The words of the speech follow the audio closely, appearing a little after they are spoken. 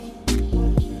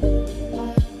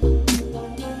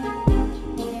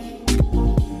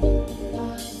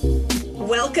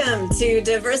to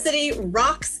Diversity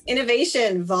Rocks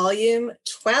Innovation, Volume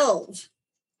 12.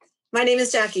 My name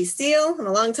is Jackie Steele. I'm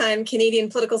a longtime Canadian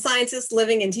political scientist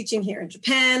living and teaching here in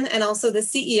Japan, and also the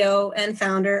CEO and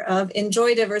founder of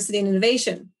Enjoy Diversity and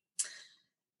Innovation.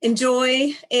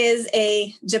 Enjoy is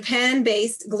a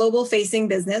Japan-based global-facing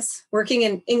business working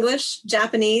in English,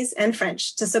 Japanese, and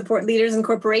French to support leaders and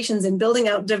corporations in building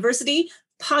out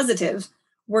diversity-positive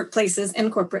workplaces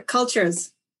and corporate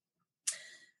cultures.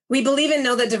 We believe and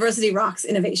know that diversity rocks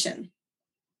innovation.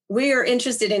 We are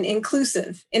interested in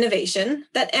inclusive innovation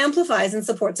that amplifies and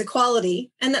supports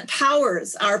equality and that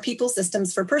powers our people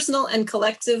systems for personal and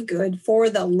collective good for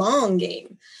the long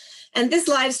game. And this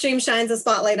live stream shines a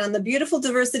spotlight on the beautiful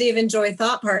diversity of Enjoy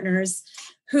thought partners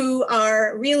who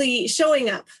are really showing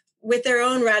up with their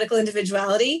own radical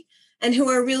individuality and who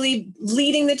are really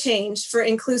leading the change for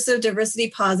inclusive, diversity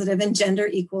positive, and gender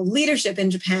equal leadership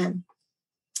in Japan.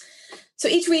 So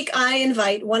each week I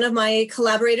invite one of my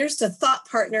collaborators to thought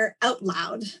partner out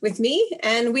loud with me.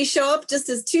 And we show up just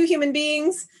as two human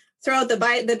beings, throw out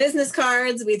the business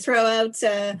cards, we throw out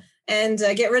and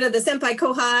get rid of the senpai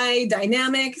kohai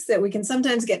dynamics that we can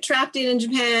sometimes get trapped in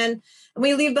Japan. And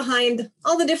we leave behind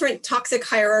all the different toxic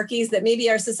hierarchies that maybe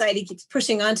our society keeps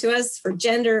pushing onto us for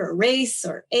gender or race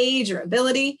or age or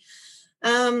ability.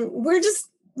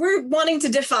 We're wanting to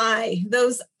defy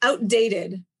those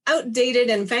outdated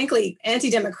and frankly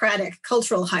anti-democratic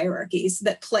cultural hierarchies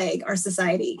that plague our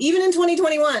society, even in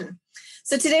 2021.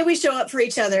 So today we show up for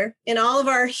each other in all of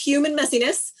our human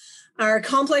messiness, our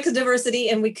complex diversity,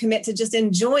 and we commit to just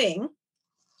enjoying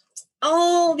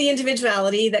all the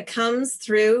individuality that comes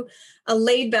through a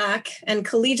laid-back and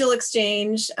collegial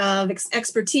exchange of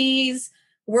expertise,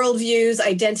 worldviews,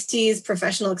 identities,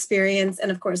 professional experience,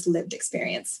 and of course, lived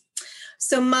experience.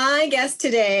 So my guest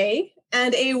today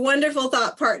and a wonderful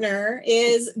thought partner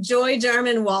is Joy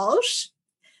Jarman Walsh.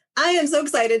 I am so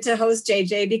excited to host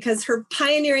JJ because her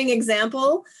pioneering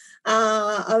example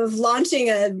of launching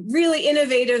a really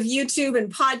innovative YouTube and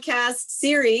podcast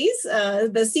series,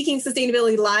 the Seeking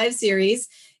Sustainability Live series,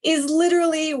 is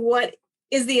literally what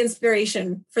is the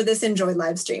inspiration for this Enjoy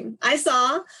live stream. I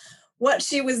saw what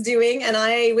she was doing, and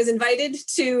I was invited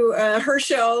to her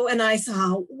show, and I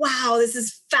saw, wow, this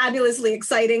is fabulously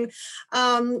exciting.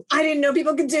 I didn't know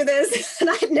people could do this, and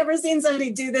I had never seen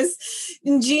somebody do this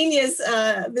ingenious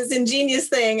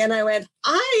thing. And I went,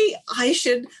 I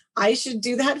should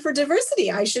do that for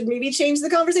diversity. I should maybe change the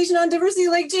conversation on diversity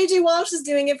like JJ Walsh is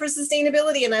doing it for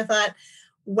sustainability. And I thought,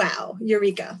 wow,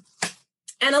 eureka.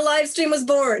 And a live stream was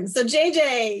born. So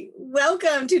JJ,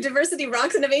 welcome to Diversity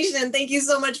Rocks Innovation, and thank you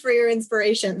so much for your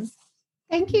inspiration.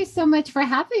 Thank you so much for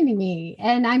having me.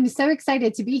 And I'm so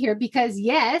excited to be here because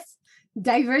yes,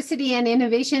 diversity and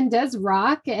innovation does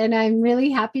rock. And I'm really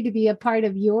happy to be a part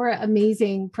of your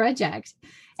amazing project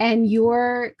and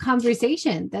your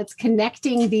conversation that's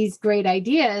connecting these great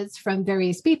ideas from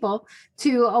various people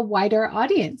to a wider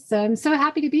audience. So I'm so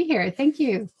happy to be here. Thank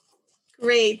you.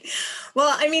 Great.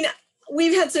 Well, I mean,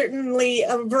 we've had certainly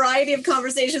a variety of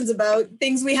conversations about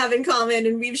things we have in common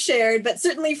and we've shared, but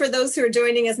certainly for those who are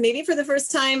joining us maybe for the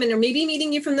first time and are maybe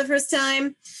meeting you from the first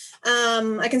time,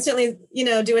 I can certainly,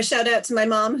 do a shout out to my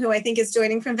mom, who I think is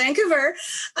joining from Vancouver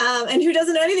and who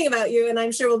doesn't know anything about you. And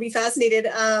I'm sure will be fascinated,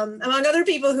 among other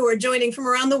people who are joining from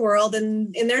around the world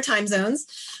and in their time zones.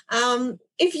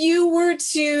 If you were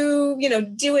to,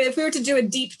 if we were to do a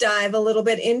deep dive a little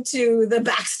bit into the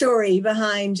backstory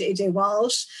behind JJ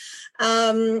Walsh,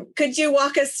 could you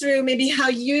walk us through maybe how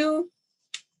you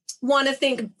want to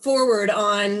think forward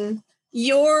on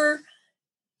your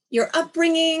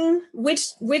upbringing,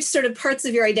 which sort of parts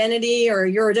of your identity or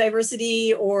your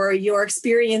diversity or your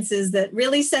experiences that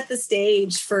really set the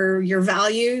stage for your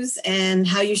values and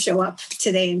how you show up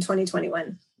today in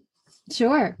 2021?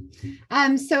 Sure.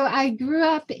 So I grew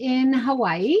up in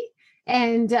Hawaii,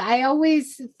 and I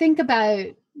always think about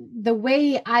the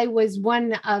way I was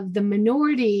one of the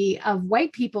minority of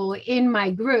white people in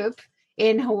my group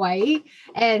in Hawaii,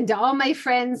 and all my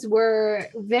friends were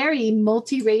very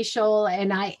multiracial,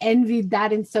 and I envied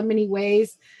that in so many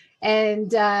ways,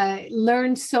 and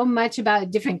learned so much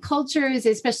about different cultures,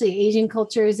 especially Asian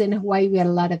cultures. In Hawaii, we had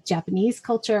a lot of Japanese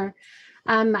culture.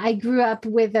 I grew up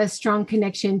with a strong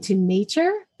connection to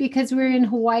nature because we're in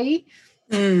Hawaii.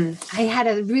 I had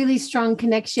a really strong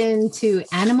connection to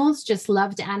animals, just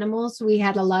loved animals. We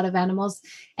had a lot of animals.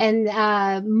 And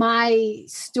my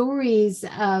stories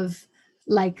of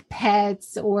like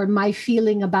pets or my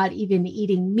feeling about even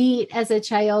eating meat as a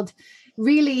child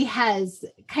really has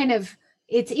kind of,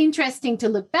 it's interesting to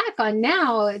look back on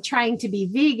now, trying to be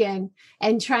vegan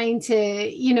and trying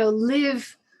to,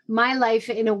 live my life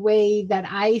in a way that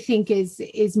I think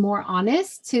is more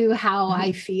honest to how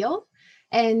I feel.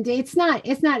 And it's not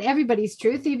everybody's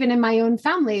truth. Even in my own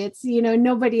family, it's,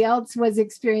 nobody else was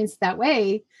experienced that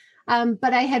way.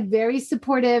 But I had very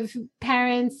supportive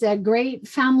parents, a great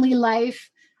family life.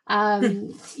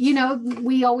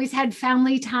 We always had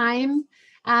family time.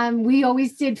 We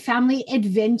always did family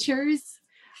adventures.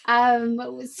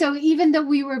 So even though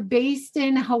we were based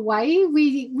in Hawaii,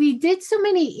 we did so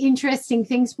many interesting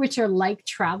things, which are like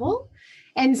travel.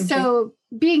 And so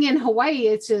being in Hawaii,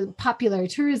 it's a popular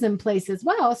tourism place as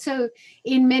well. So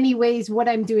in many ways, what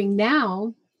I'm doing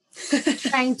now,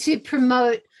 trying to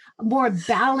promote more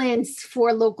balance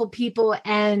for local people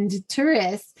and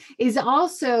tourists, is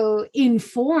also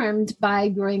informed by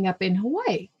growing up in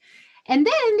Hawaii. And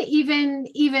then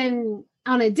even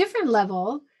on a different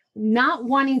level, not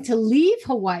wanting to leave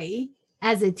Hawaii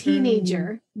as a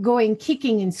teenager, going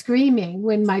kicking and screaming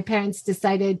when my parents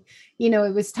decided,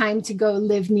 it was time to go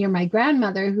live near my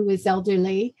grandmother, who was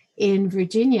elderly in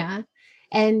Virginia,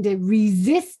 and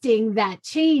resisting that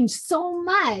change so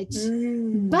much.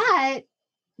 But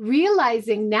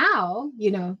realizing now,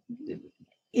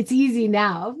 it's easy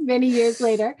now, many years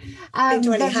later. But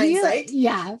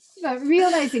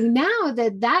realizing now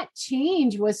that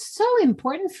change was so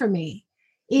important for me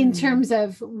in terms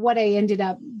of what I ended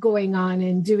up going on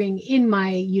and doing in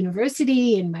my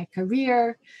university, in my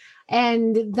career,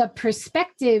 and the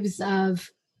perspectives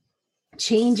of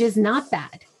change is not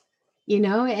bad,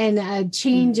 and a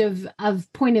change of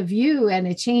point of view and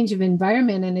a change of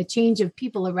environment and a change of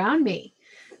people around me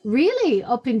really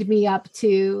opened me up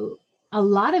to a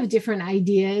lot of different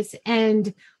ideas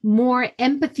and more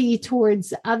empathy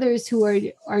towards others who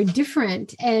are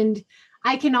different. And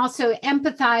I can also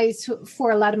empathize for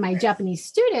a lot of my Japanese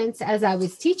students as I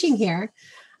was teaching here,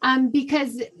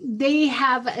 because they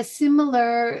have a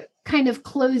similar kind of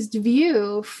closed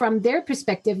view from their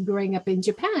perspective growing up in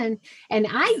Japan. And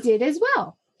I did as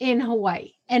well in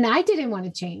Hawaii. And I didn't want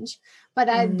to change.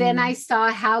 But then I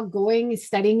saw how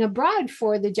studying abroad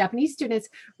for the Japanese students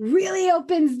really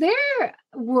opens their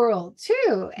world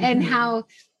too. And how,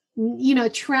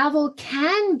 travel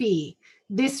can be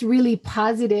this really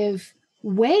positive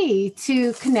way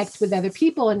to connect with other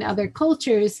people and other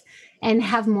cultures and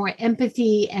have more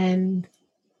empathy and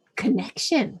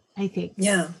connection, I think.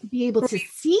 Yeah. Be able to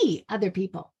see other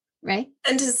people, right?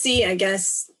 And to see, I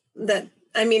guess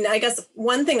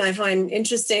one thing I find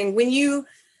interesting, when you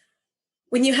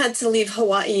had to leave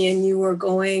Hawaii and you were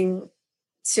going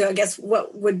to, I guess,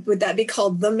 what would that be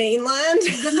called? The mainland?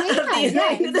 The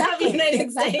mainland, of the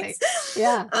United States.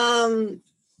 Yeah.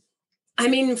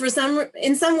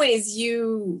 In some ways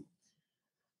you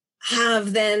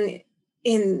have then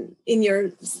in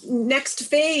your next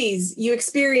phase, you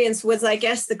experience was, I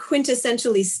guess, the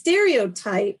quintessentially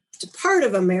stereotyped part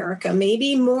of America,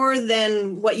 maybe more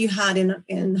than what you had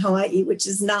in Hawaii, which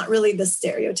is not really the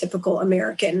stereotypical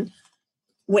American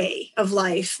way of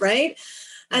life, right?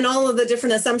 And all of the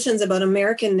different assumptions about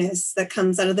Americanness that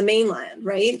comes out of the mainland,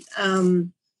 right?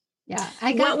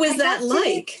 What was that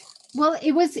like? Well,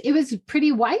 it was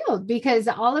pretty wild because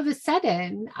all of a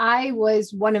sudden I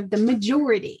was one of the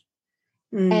majority.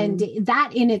 And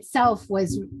that in itself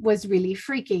was really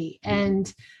freaky.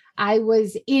 And I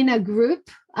was in a group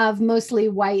of mostly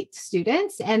white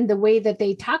students, and the way that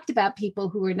they talked about people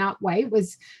who were not white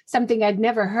was something I'd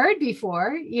never heard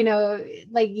before.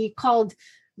 Like you called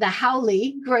the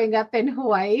haole growing up in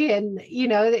Hawaii, and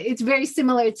it's very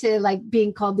similar to like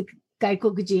being called the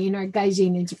gaikokujin or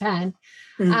gaijin in Japan.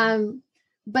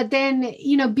 But then,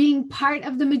 being part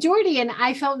of the majority, and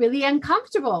I felt really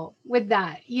uncomfortable with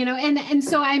that, and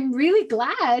so I'm really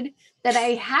glad that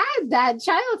I had that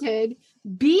childhood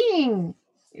being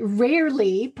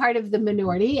rarely part of the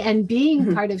minority and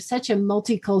being part of such a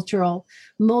multicultural,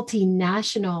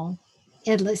 multinational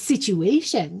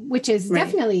situation, which has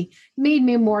definitely made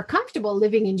me more comfortable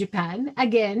living in Japan,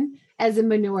 again, as a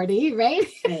minority, right?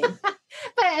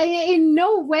 But in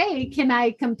no way can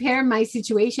I compare my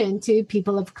situation to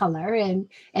people of color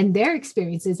and their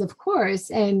experiences, of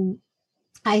course. And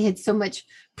I had so much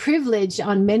privilege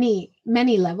on many,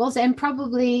 many levels, and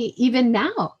probably even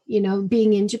now,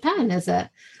 being in Japan as a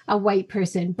white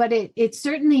person. But it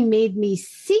certainly made me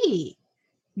see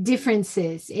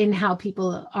differences in how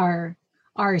people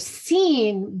are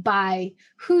seen by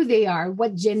who they are,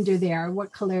 what gender they are,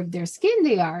 what color of their skin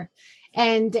they are.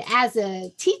 And as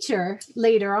a teacher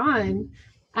later on,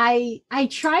 I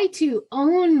try to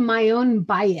own my own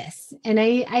bias. And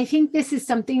I think this is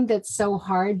something that's so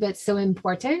hard, but so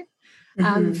important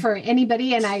for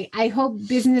anybody. And I hope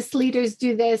business leaders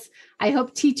do this. I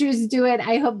hope teachers do it.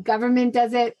 I hope government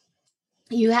does it.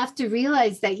 you have to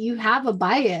realize that you have a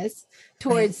bias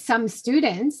towards some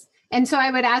students. And so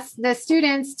I would ask the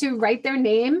students to write their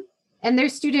name and their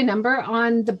student number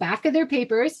on the back of their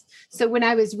papers. So when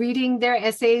I was reading their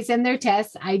essays and their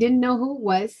tests, I didn't know who it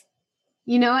was.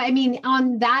 I mean,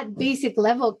 on that basic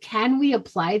level, can we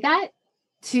apply that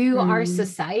to our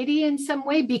society in some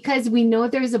way? Because we know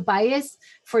there's a bias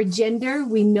for gender.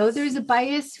 We know there's a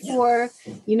bias for,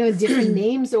 different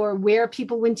names or where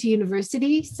people went to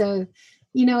university. So,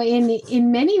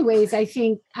 in many ways, I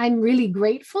think I'm really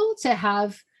grateful to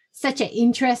have such an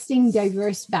interesting,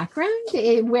 diverse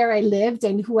background where I lived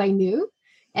and who I knew.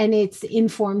 And it's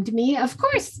informed me. Of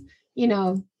course,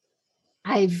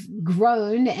 I've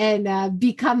grown and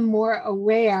become more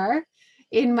aware.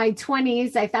 In my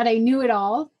 20s, I thought I knew it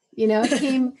all,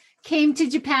 came to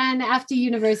Japan after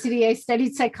university. I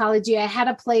studied psychology. I had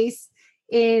a place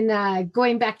in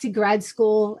going back to grad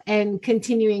school and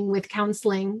continuing with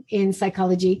counseling in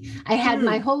psychology. I had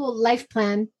my whole life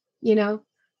plan,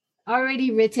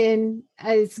 already written.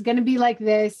 It's going to be like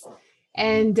this.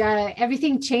 And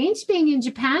everything changed being in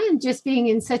Japan, just being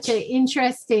in such an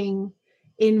interesting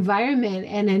environment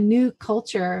and a new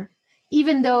culture.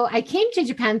 Even though I came to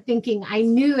Japan thinking I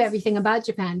knew everything about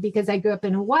Japan because I grew up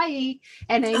in Hawaii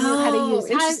and I knew how to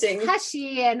use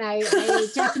hashi and I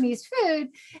ate Japanese food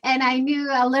and I knew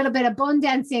a little bit of bon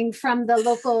dancing from the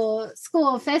local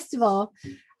school festival,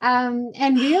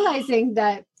 and realizing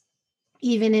that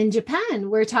even in Japan,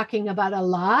 we're talking about a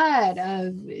lot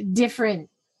of different,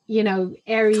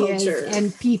 areas culture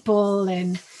and people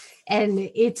and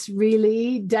it's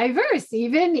really diverse,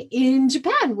 even in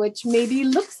Japan, which maybe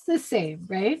looks the same,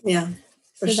 right? Yeah,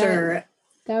 for sure.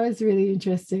 That was really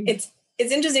interesting. It's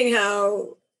interesting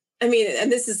how, and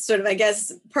this is sort of, I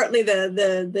guess, partly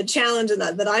the challenge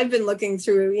that I've been looking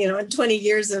through, in 20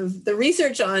 years of the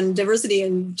research on diversity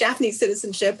and Japanese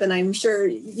citizenship. And I'm sure,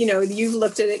 you've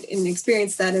looked at it and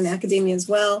experienced that in academia as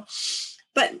well.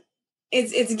 But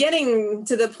it's getting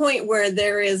to the point where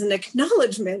there is an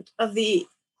acknowledgement of the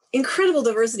incredible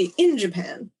diversity in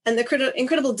Japan and the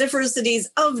incredible diversities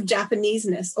of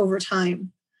Japaneseness over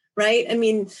time, right?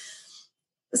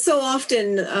 So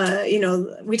often,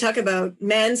 we talk about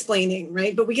mansplaining,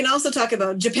 right? But we can also talk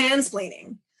about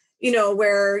Japansplaining,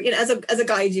 where, as a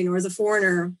gaijin or as a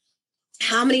foreigner,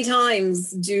 how many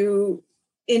times do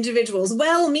individuals,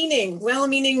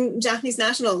 well-meaning Japanese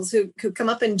nationals who come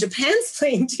up and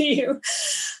Japansplain to you,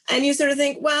 and you sort of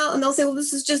think, and they'll say, well,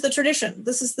 this is just the tradition.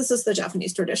 This is the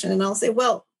Japanese tradition. And I'll say,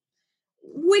 well,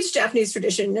 which Japanese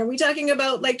tradition? Are we talking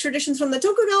about like traditions from the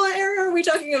Tokugawa era? Are we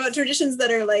talking about traditions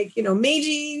that are like,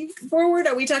 Meiji forward?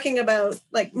 Are we talking about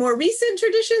like more recent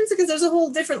traditions? Because there's a whole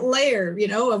different layer,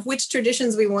 of which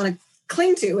traditions we want to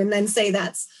cling to and then say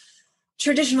that's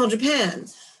traditional Japan.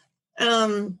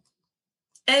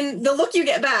 And the look you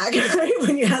get back, right,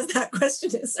 when you ask that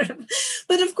question is sort of,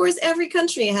 but of course, every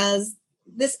country has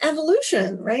this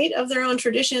evolution, right, of their own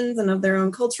traditions and of their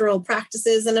own cultural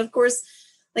practices. And of course,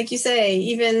 like you say,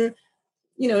 even,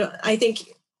 I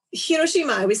think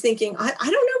Hiroshima, I was thinking, I don't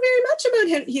know very much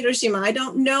about Hiroshima. I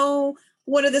don't know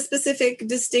what are the specific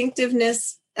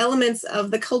distinctiveness elements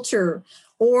of the culture.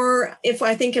 Or if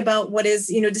I think about what is,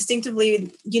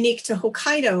 distinctively unique to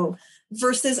Hokkaido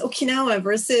versus Okinawa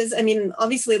versus,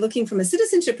 obviously looking from a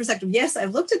citizenship perspective, yes,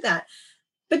 I've looked at that.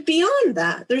 But beyond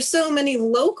that, there's so many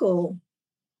local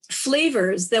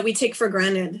flavors that we take for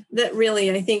granted that really,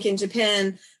 I think in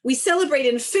Japan, we celebrate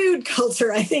in food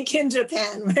culture, I think in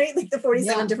Japan, right? Like the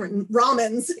 47 different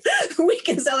ramens, we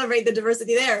can celebrate the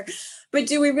diversity there. But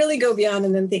do we really go beyond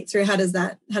and then think through how does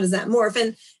that morph?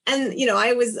 And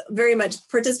I was very much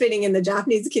participating in the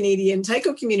Japanese Canadian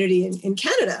taiko community in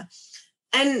Canada.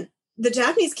 And the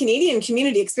Japanese Canadian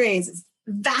community experience is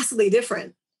vastly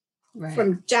different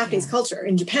from Japanese culture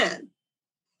in Japan.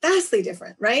 Vastly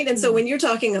different, right? And so when you're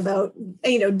talking about,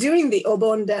 doing the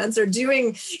Obon dance or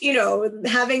doing,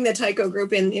 having the taiko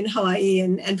group in Hawaii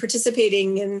and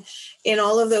participating in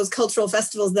all of those cultural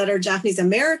festivals that are Japanese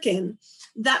American,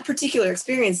 that particular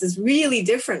experience is really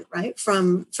different, right?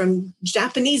 From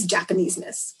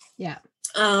Japaneseness. Yeah.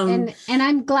 And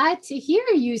I'm glad to hear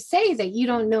you say that you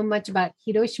don't know much about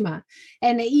Hiroshima.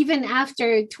 And even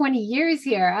after 20 years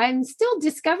here, I'm still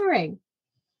discovering,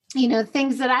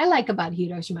 things that I like about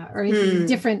Hiroshima or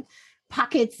different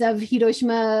pockets of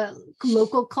Hiroshima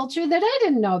local culture that I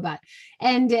didn't know about.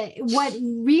 And what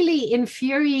really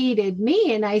infuriated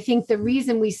me, and I think the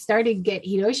reason we started Get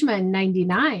Hiroshima in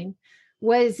 99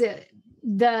 was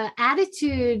the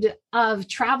attitude of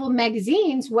travel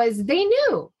magazines was they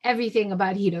knew everything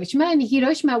about Hiroshima and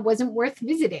Hiroshima wasn't worth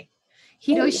visiting.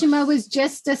 Hiroshima was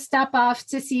just a stop off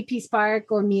to see Peace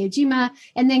Park or Miyajima,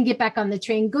 and then get back on the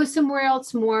train, go somewhere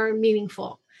else more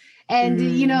meaningful. And,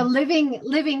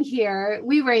 living here,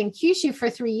 we were in Kyushu for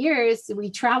 3 years. We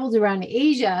traveled around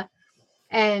Asia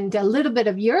and a little bit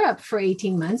of Europe for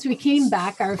 18 months. We came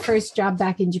back. Our first job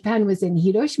back in Japan was in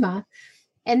Hiroshima.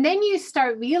 And then you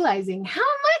start realizing how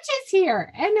much is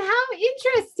here and how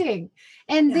interesting.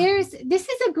 And this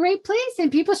is a great place,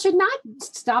 and people should not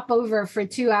stop over for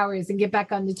 2 hours and get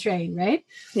back on the train, right?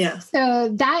 Yeah. So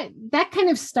that kind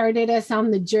of started us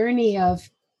on the journey of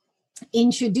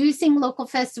introducing local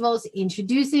festivals,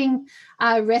 introducing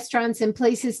restaurants and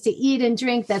places to eat and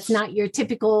drink. That's not your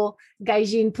typical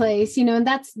gaijin place, and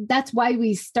that's why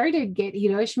we started Get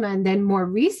Hiroshima. And then more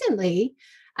recently,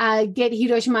 Get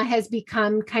Hiroshima has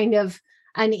become kind of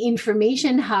an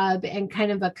information hub and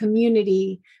kind of a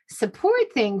community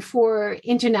support thing for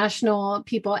international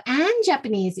people and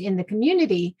Japanese in the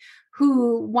community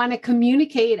who want to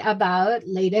communicate about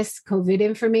latest COVID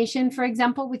information, for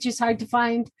example, which is hard to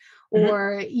find,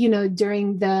 or,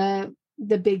 during the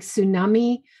big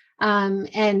tsunami,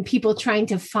 and people trying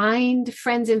to find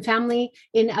friends and family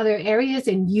in other areas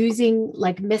and using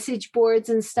like message boards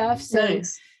and stuff. So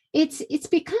nice. It's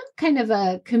become kind of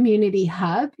a community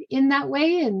hub in that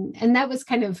way. And that was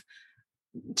kind of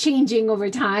changing over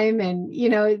time and,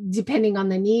 depending on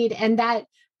the need. And that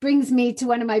brings me to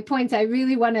one of my points I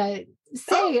really want to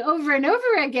say over and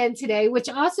over again today, which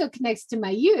also connects to my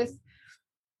youth,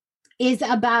 is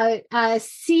about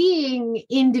seeing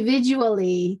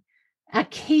individually a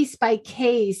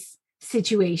case-by-case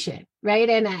situation, right?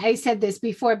 And I said this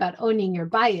before about owning your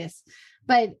bias.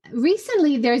 But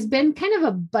recently, there's been kind of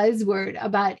a buzzword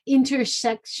about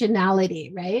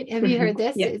intersectionality, right? Have you heard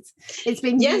this? Yeah. It's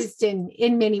been used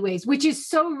in many ways, which is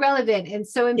so relevant and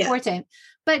so important.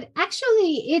 But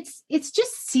actually, it's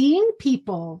just seeing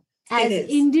people as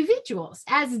individuals,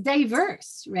 as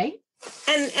diverse, right?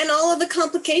 And all of the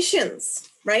complications,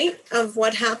 right, of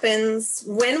what happens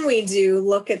when we do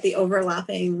look at the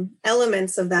overlapping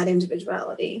elements of that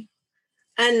individuality.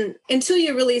 And until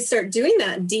you really start doing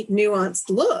that deep, nuanced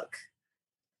look,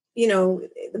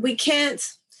 we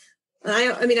can't. I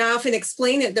often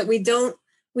explain it that we don't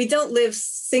live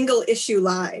single issue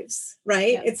lives,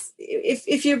 right? Yeah. It's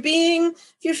if you're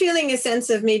feeling a sense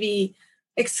of maybe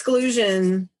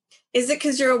exclusion, is it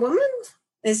because you're a woman?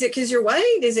 Is it because you're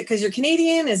white? Is it because you're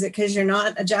Canadian? Is it because you're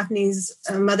not a Japanese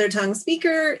mother tongue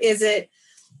speaker? Is it,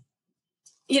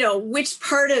 which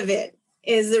part of it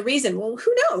is the reason? Well,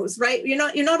 who knows, right?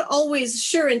 You're not always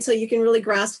sure until you can really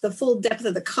grasp the full depth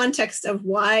of the context of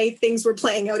why things were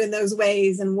playing out in those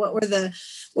ways and what were the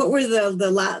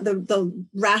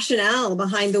rationale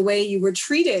behind the way you were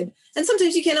treated. And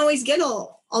sometimes you can't always get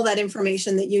all that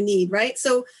information that you need, right?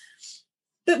 So,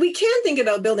 but we can think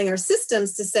about building our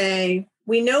systems to say,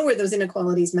 we know where those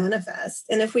inequalities manifest.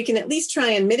 And if we can at least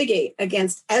try and mitigate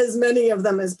against as many of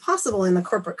them as possible in the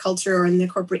corporate culture or in the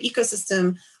corporate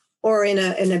ecosystem, or in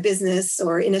a business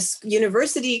or in a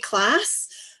university class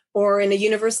or in a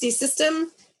university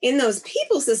system, in those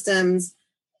people systems.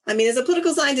 I mean, as a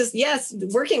political scientist, yes,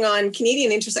 working on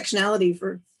Canadian intersectionality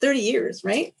for 30 years,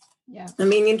 right? Yeah. I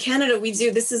mean, in Canada,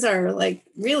 this is our,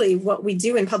 really what we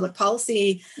do in public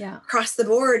policy across the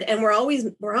board. And we're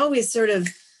always sort of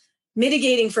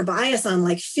mitigating for bias on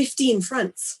 15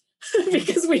 fronts.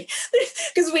 because we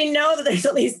know that there's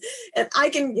at least, and I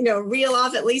can, reel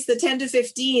off at least the 10 to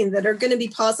 15 that are going to be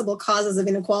possible causes of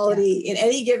inequality in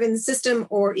any given system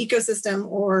or ecosystem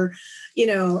or,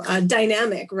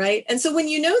 dynamic, right? And so when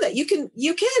you know that, you can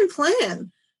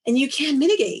plan and you can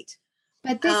mitigate.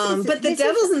 But the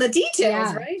devil's in the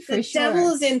details, right? The devil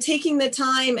is in taking the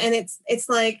time, and it's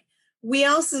like we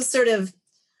also sort of,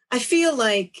 I feel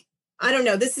like, I don't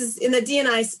know, this is in the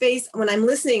D&I space. When I'm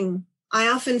listening, I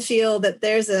often feel that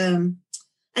there's a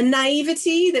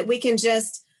naivety that we can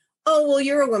just, oh, well,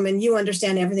 you're a woman, you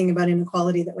understand everything about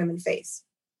inequality that women face.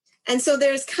 And so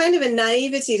there's kind of a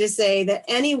naivety to say that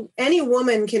any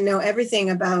woman can know everything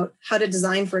about how to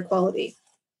design for equality,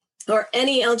 or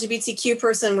any LGBTQ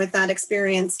person with that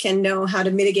experience can know how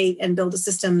to mitigate and build a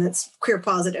system that's queer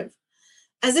positive.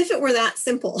 As if it were that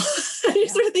simple. You're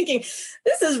sort of thinking,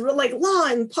 this is like law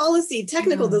and policy,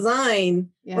 technical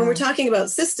design, when we're talking about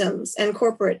systems and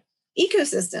corporate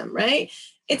ecosystem, right?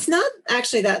 It's not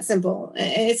actually that simple.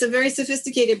 It's a very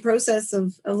sophisticated process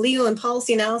of legal and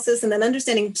policy analysis, and then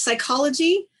understanding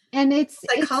psychology. And it's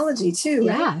psychology too,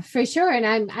 right? Yeah, for sure.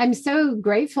 And I'm so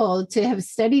grateful to have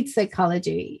studied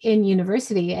psychology in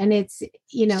university. And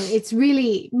it's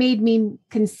really made me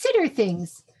consider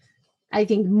things I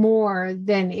think, more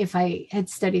than if I had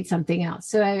studied something else.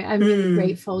 So I'm really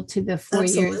grateful to the 4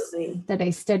 years that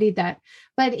I studied that.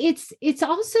 But it's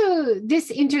also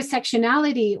this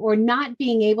intersectionality, or not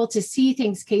being able to see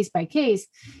things case by case,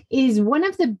 is one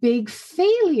of the big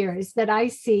failures that I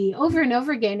see over and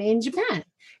over again in Japan.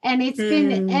 And it's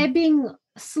been ebbing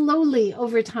slowly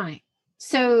over time.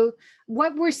 So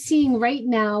what we're seeing right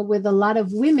now with a lot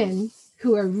of women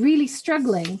who are really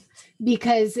struggling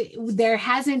because there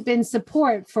hasn't been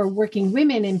support for working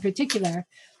women in particular,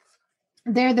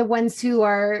 they're the ones who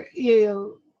are,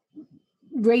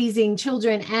 raising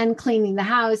children and cleaning the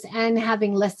house and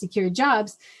having less secure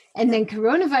jobs. And then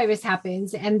coronavirus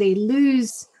happens and they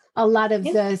lose a lot of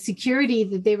the security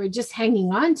that they were just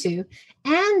hanging on to.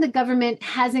 And the government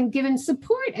hasn't given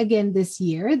support again this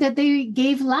year that they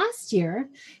gave last year.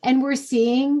 And we're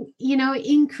seeing,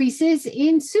 increases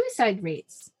in suicide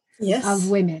rates of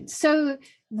women. So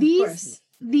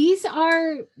these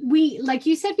are, like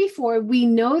you said before, we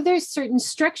know there's certain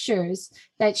structures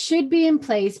that should be in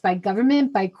place by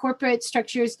government, by corporate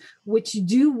structures, which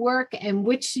do work and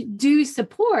which do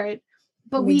support.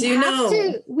 But we have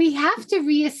to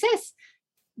reassess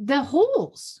the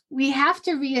holes. We have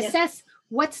to reassess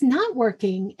what's not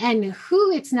working and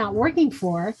who it's not working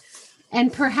for.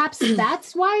 And perhaps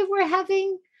that's why we're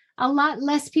having a lot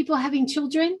less people having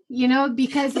children,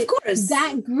 because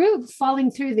that group falling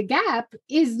through the gap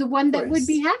is the one that would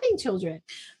be having children.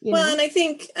 And I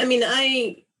think,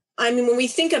 when we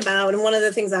think about, and one of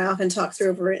the things I often talk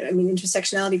through over,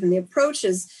 intersectionality from the approach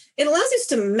is it allows us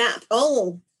to map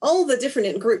all the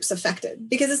different groups affected,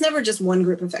 because it's never just one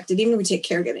group affected. Even if we take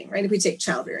caregiving, right? If we take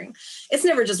child rearing, it's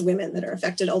never just women that are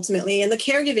affected ultimately. And the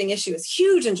caregiving issue is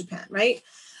huge in Japan, right?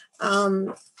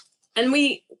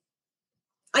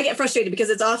 I get frustrated because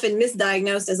it's often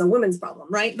misdiagnosed as a women's problem,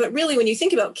 right? But really, when you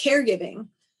think about caregiving,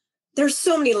 there's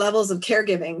so many levels of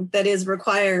caregiving that is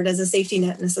required as a safety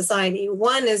net in a society.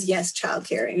 One is, child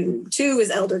care. And 2 is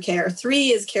elder care. 3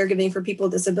 is caregiving for people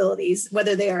with disabilities,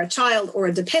 whether they are a child or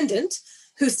a dependent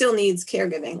who still needs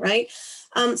caregiving, right?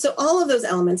 So all of those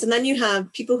elements. And then you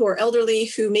have people who are elderly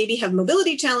who maybe have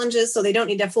mobility challenges, so they don't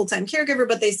need a full-time caregiver,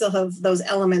 but they still have those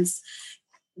elements.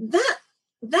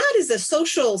 That is a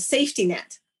social safety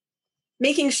net,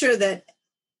 making sure that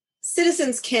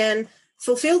citizens can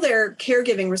fulfill their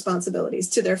caregiving responsibilities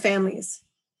to their families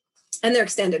and their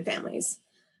extended families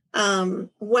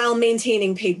while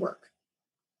maintaining paid work.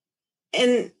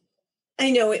 And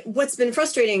I know what's been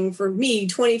frustrating for me,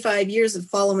 25 years of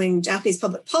following Japanese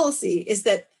public policy, is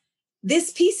that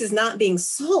this piece is not being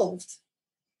solved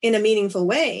in a meaningful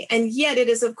way. And yet it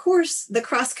is, of course, the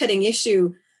cross-cutting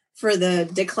issue for the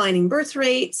declining birth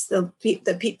rates. The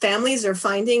families are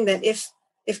finding that if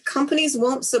companies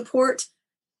won't support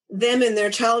them in their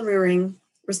child rearing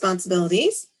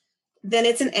responsibilities, then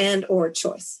it's an and or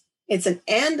choice. It's an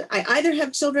and, I either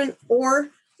have children or,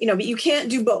 but you can't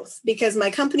do both, because my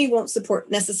company won't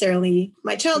support necessarily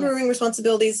my child rearing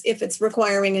responsibilities if it's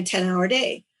requiring a 10-hour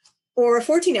day or a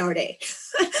 14-hour day,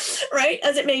 right?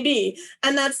 As it may be.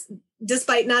 And that's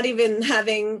despite not even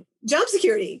having job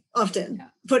security, often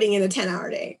putting in a 10-hour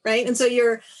day, right? And so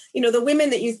you're, the women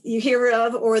that you hear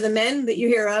of, or the men that you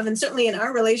hear of, and certainly in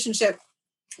our relationship,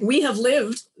 we have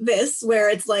lived this where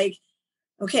it's like,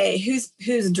 okay,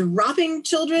 who's dropping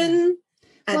children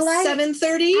at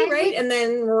 7:30, right? And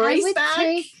then race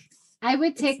back. I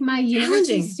would take my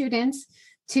university students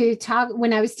to talk.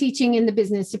 When I was teaching in the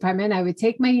business department, I would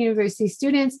take my university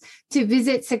students to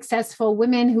visit successful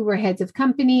women who were heads of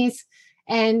companies.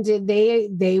 And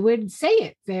they would say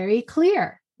it very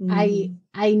clear. I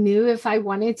knew if I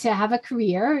wanted to have a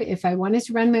career, if I wanted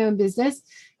to run my own business,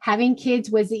 having kids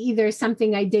was either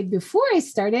something I did before I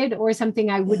started or something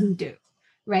I wouldn't do,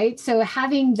 right? So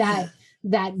having that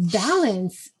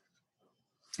balance,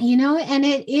 and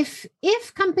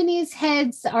if companies'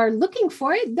 heads are looking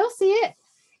for it, they'll see it.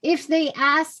 If they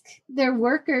ask their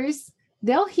workers,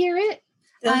 they'll hear it.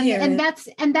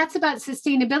 That's about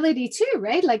sustainability too,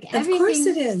 right? Like everything, of course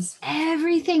it is.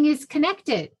 Everything is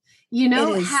connected.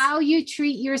 How you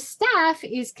treat your staff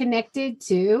is connected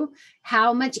to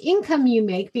how much income you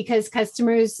make, because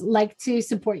customers like to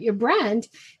support your brand,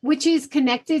 which is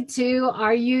connected to,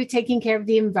 are you taking care of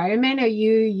the environment? Are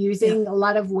you using a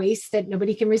lot of waste that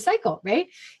nobody can recycle, right?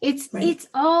 It's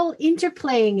all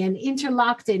interplaying and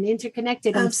interlocked and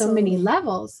interconnected on so many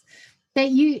levels.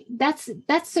 That's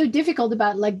so difficult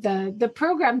about like the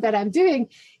program that I'm doing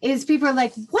is people are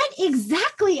like, what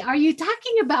exactly are you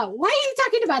talking about? Why are you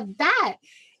talking about that?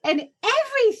 And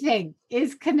everything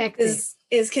is connected.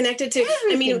 Is connected to,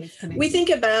 we think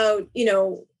about,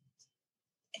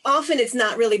 often it's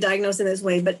not really diagnosed in this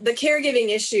way, but the caregiving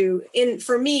issue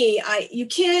for me, you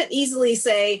can't easily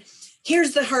say,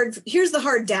 here's the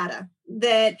hard data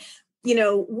that,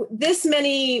 this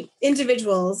many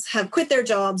individuals have quit their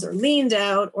jobs or leaned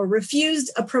out or refused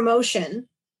a promotion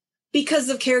because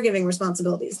of caregiving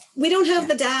responsibilities. We don't have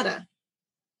the data.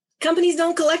 Companies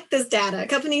don't collect this data.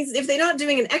 Companies, if they're not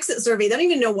doing an exit survey, they don't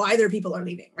even know why their people are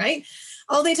leaving, right?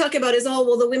 All they talk about is,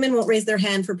 the women won't raise their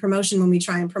hand for promotion when we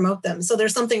try and promote them. So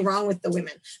there's something wrong with the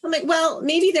women. I'm like, well,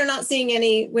 maybe they're not seeing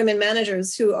any women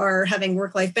managers who are having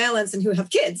work-life balance and who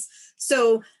have kids.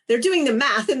 So they're doing the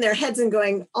math in their heads and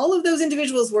going, all of those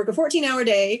individuals work a 14-hour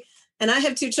day, and I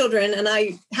have 2 children, and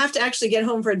I have to actually get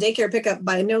home for a daycare pickup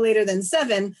by no later than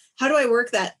 7. How do I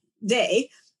work that day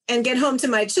and get home to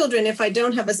my children if I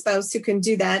don't have a spouse who can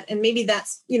do that? And maybe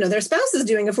that's, their spouse is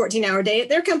doing a 14-hour day at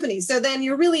their company. So then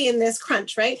you're really in this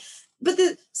crunch, right? But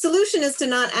the solution is to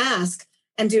not ask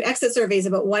and do exit surveys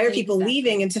about why are people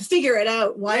leaving, and to figure it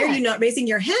out. Why are you not raising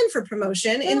your hand for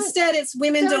promotion? Instead, it's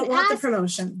women don't want the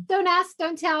promotion. Don't ask,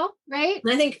 don't tell, right?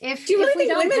 And I think, do you really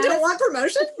think women don't want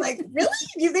promotion? Like, really?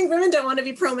 Do you think women don't want to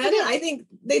be promoted? I think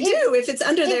they do if it's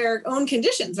under their own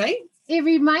conditions, right? It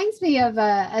reminds me of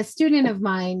a student of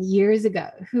mine years ago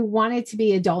who wanted to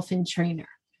be a dolphin trainer.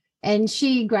 And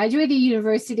she graduated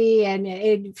university, and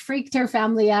it freaked her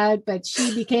family out, but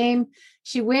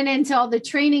she went into all the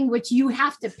training, which you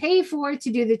have to pay for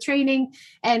to do the training.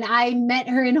 And I met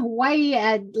her in Hawaii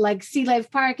at like Sea Life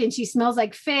Park, and she smells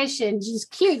like fish, and she's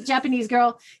cute Japanese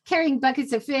girl carrying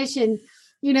buckets of fish. And,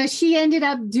 she ended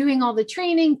up doing all the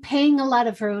training, paying a lot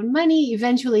of her own money,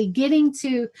 eventually getting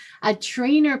to a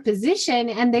trainer position,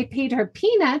 and they paid her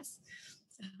peanuts.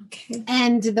 Okay.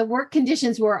 And the work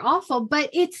conditions were awful,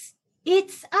 but it's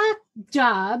a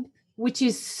job which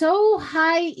is so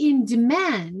high in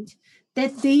demand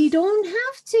that they don't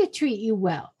have to treat you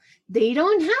well. They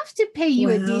don't have to pay you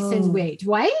a decent wage,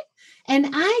 right?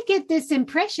 And I get this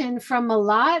impression from a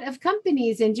lot of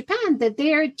companies in Japan that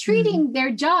they are treating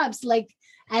their jobs like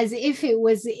as if it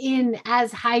was in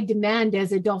as high demand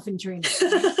as a dolphin trainer.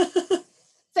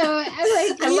 So I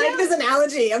like this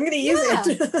analogy. I'm going to use it.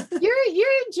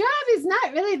 Your job is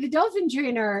not really the dolphin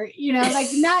trainer, you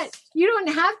don't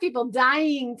have people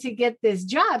dying to get this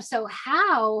job. So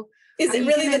how is it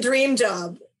really the dream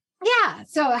job? Yeah.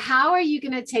 So how are you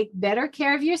going to take better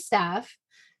care of your staff?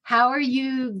 How are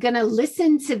you going to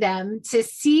listen to them to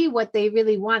see what they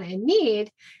really want and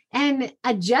need and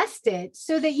adjust it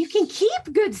so that you can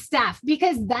keep good staff?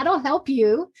 Because that'll help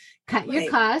you cut your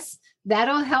costs.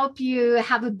 That'll help you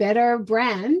have a better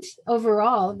brand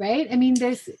overall, right? I mean,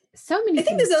 there's so many. I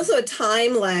think there's also a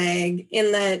time lag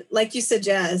in that, like you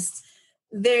suggest,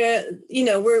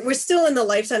 we're still in the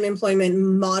lifetime employment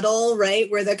model, right?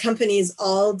 Where the companies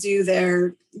all do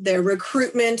their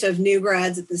recruitment of new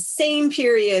grads at the same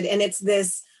period. And it's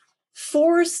this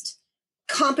forced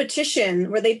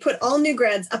competition where they put all new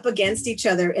grads up against each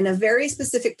other in a very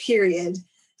specific period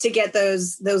to get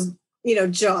those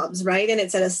jobs, right? And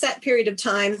it's at a set period of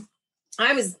time.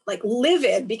 I was like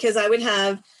livid because I would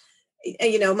have,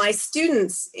 my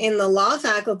students in the law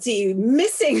faculty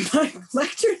missing my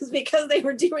lectures because they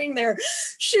were doing their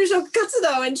shusho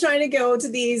katsudo and trying to go to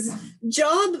these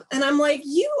jobs. And I'm like,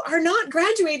 you are not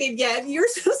graduated yet. You're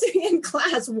supposed to be in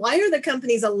class. Why are the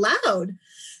companies allowed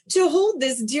to hold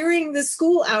this during the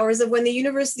school hours of when the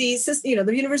university,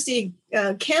 the university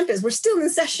campus, we're still in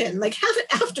session, like have it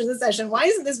after the session? Why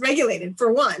isn't this regulated,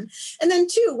 for one? And then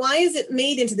 2, why is it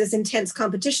made into this intense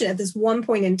competition at this one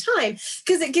point in time?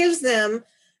 Because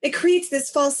it creates this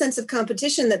false sense of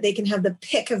competition that they can have the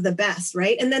pick of the best,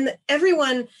 right? And then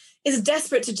everyone is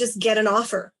desperate to just get an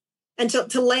offer and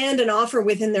to land an offer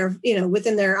within their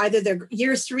either their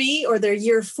year 3 or their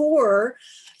year 4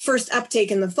 first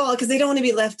uptake in the fall, because they don't want to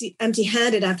be left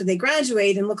empty-handed after they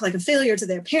graduate and look like a failure to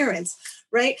their parents,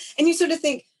 right? And you sort of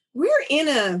think, we're in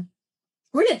a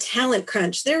talent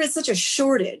crunch. There is such a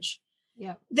shortage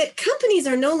that companies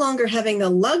are no longer having the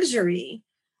luxury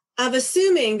of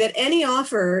assuming that any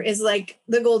offer is like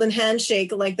the golden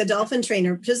handshake, like the dolphin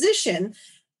trainer position.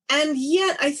 And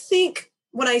yet I think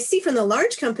what I see from the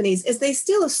large companies is they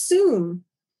still assume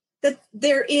that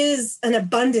there is an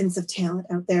abundance of talent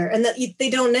out there and that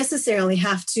they don't necessarily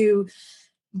have to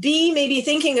be maybe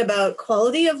thinking about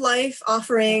quality of life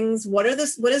offerings. What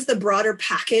is the broader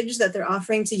package that they're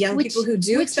offering to young people who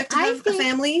do expect to have a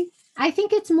family? I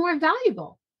think it's more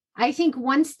valuable. I think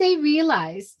once they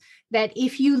realize that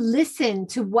if you listen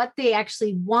to what they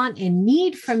actually want and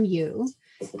need from you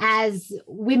as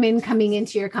women coming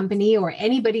into your company or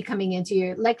anybody coming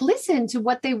into listen to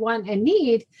what they want and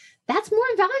need, that's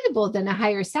more valuable than a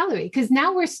higher salary, because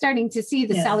now we're starting to see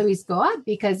the salaries go up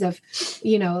because of,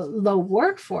 low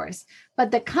workforce.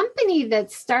 But the company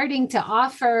that's starting to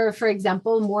offer, for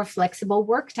example, more flexible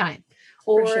work time,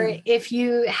 or if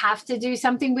you have to do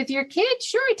something with your kids,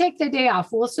 sure, take the day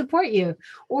off. We'll support you.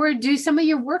 Or do some of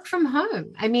your work from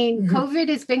home. I mean, COVID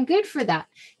has been good for that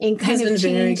in kind of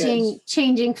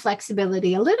changing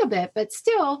flexibility a little bit, but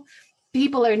still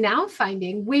people are now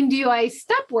finding, when do I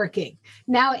stop working?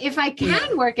 Now, if I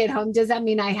can work at home, does that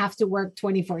mean I have to work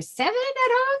 24/7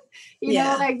 at home?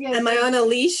 Am I on a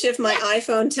leash if my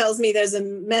iPhone tells me there's a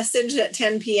message at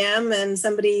 10 p.m. and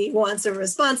somebody wants a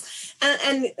response?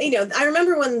 And I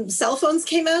remember when cell phones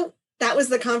came out, that was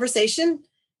the conversation,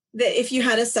 that if you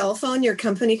had a cell phone, your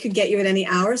company could get you at any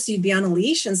hour, so you'd be on a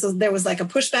leash. And so there was like a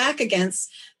pushback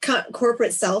against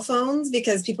corporate cell phones,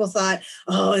 because people thought,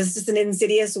 oh, it's just an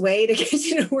insidious way to get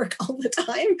you to work all the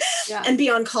time and be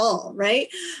on call, right?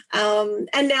 And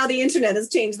now the internet has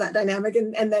changed that dynamic,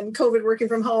 and then COVID working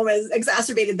from home has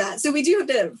exacerbated that. So we do have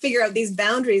to figure out these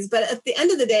boundaries. But at the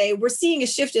end of the day, we're seeing a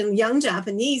shift in young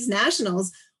Japanese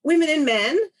nationals, women and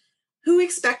men, who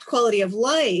expect quality of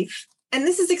life. And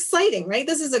this is exciting, right?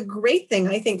 This is a great thing,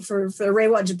 I think, for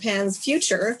Reiwa Japan's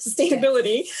future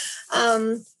sustainability.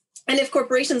 And if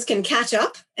corporations can catch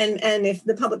up, and if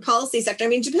the public policy sector,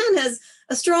 Japan has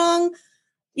a strong,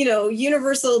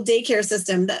 universal daycare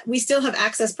system, that we still have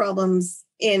access problems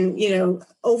in,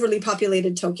 overly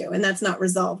populated Tokyo, and that's not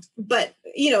resolved. But,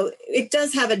 it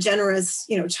does have a generous,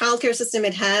 childcare system.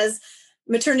 It has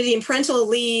maternity and parental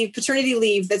leave, paternity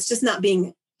leave, that's just not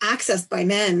being accessed by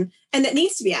men, and that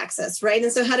needs to be accessed, right?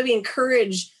 And so how do we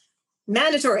encourage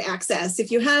mandatory access? If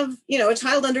you have, a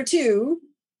child under 2,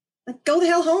 go the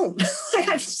hell home.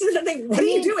 What are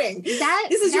you doing?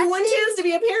 This is your one chance to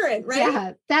be a parent, right?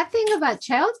 Yeah, that thing about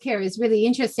childcare is really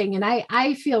interesting. And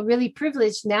I feel really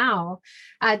privileged now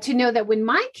to know that when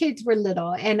my kids were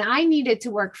little and I needed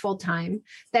to work full time,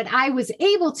 that I was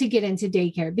able to get into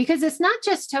daycare, because it's not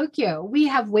just Tokyo. We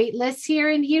have wait lists here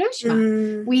in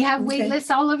Hiroshima. We have wait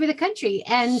lists all over the country.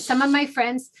 And some of my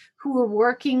friends who were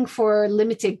working for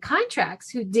limited contracts,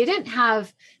 who didn't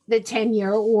have the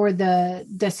tenure or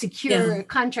the secure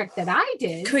contract that I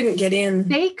did, couldn't get in.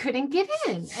 They couldn't get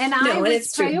in. And I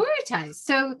was prioritized.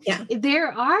 So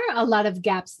there are a lot of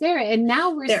gaps there. And now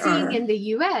we're seeing in the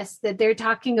US that they're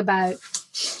talking about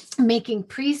making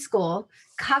preschool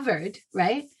covered,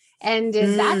 right? And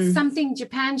that's something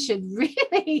Japan should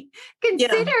really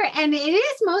consider. And it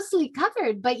is mostly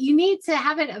covered, but you need to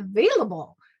have it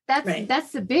available.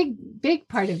 That's the big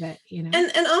part of it,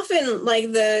 And often,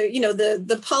 like,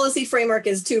 the policy framework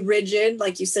is too rigid,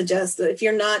 like you suggest, that if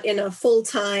you're not in a full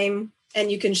time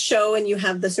and you can show and you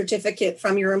have the certificate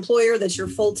from your employer that you're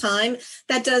full time,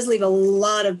 that does leave a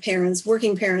lot of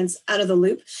working parents, out of the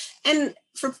loop. And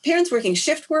for parents working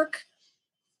shift work,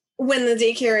 when the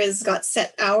daycare has got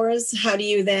set hours, how do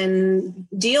you then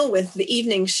deal with the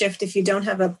evening shift if you don't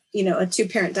have a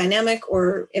 2-parent dynamic,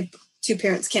 or if 2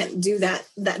 parents can't do that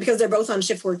because they're both on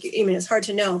shift work? It's hard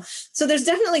to know. So there's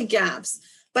definitely gaps.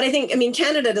 But I think,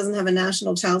 Canada doesn't have a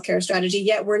national childcare strategy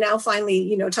yet. We're now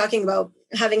finally, talking about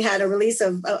having had a release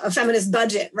of a feminist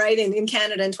budget, right, in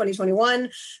Canada in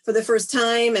 2021 for the first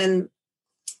time. And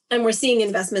we're seeing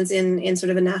investments in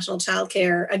sort of a national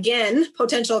childcare, again,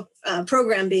 potential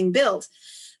program being built.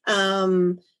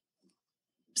 So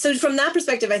from that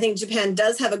perspective, I think Japan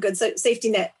does have a good safety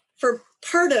net for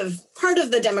part of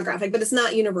the demographic, but it's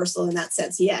not universal in that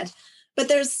sense yet. But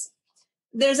there's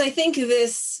I think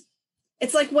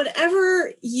it's like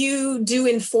whatever you do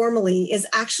informally is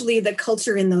actually the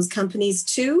culture in those companies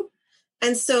too.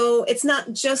 And so it's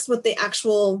not just what the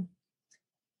actual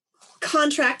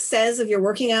contract says of your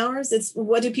working hours. It's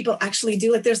what do people actually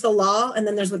do? Like, there's the law, and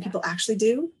then there's what people actually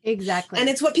do. Exactly. And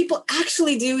it's what people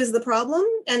actually do is the problem.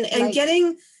 And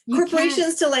getting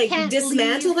corporations to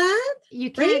dismantle that.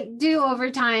 You can't do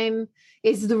overtime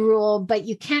is the rule, but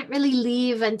you can't really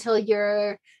leave until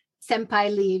your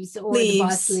senpai leaves or the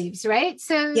boss leaves, right?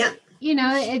 So,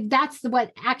 that's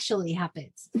what actually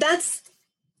happens. That's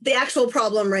the actual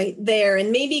problem right there.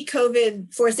 And maybe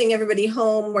COVID forcing everybody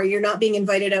home, where you're not being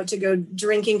invited out to go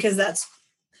drinking, because that's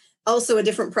also a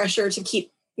different pressure to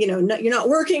keep, you're not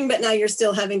working, but now you're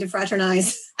still having to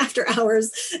fraternize after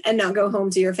hours and not go home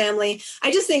to your family.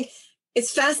 I just think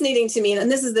it's fascinating to me.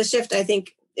 And this is the shift, I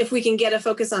think, if we can get a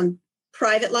focus on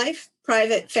private life,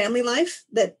 private family life,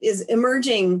 that is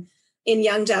emerging in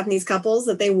young Japanese couples,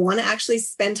 that they want to actually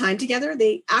spend time together.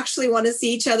 They actually want to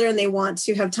see each other, and they want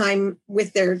to have time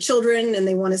with their children, and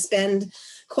they want to spend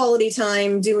quality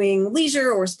time doing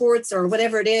leisure or sports or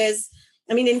whatever it is.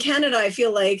 In Canada, I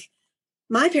feel like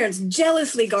my parents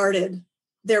jealously guarded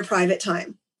their private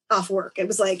time off work. It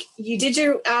was like, you did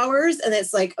your hours and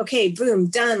it's like, okay, boom,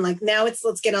 done. Like now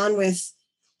let's get on with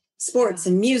sports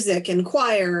and music and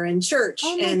choir and church.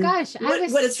 Oh my and gosh.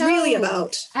 what it's really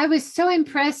about. I was so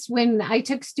impressed when I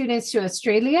took students to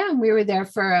Australia and we were there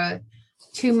for a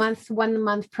 1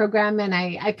 month program. And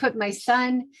I put my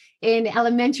son in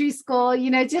elementary school,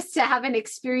 just to have an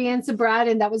experience abroad.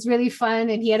 And that was really fun.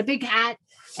 And he had a big hat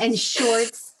and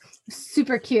shorts,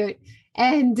 super cute.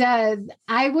 And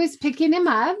I was picking him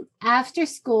up after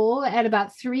school at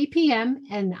about 3 p.m.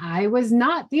 And I was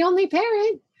not the only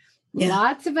parent. Yeah.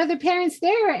 Lots of other parents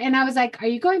there. And I was like, are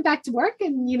you going back to work?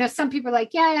 And, some people are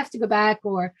like, yeah, I have to go back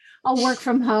or I'll work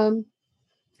from home.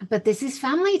 But this is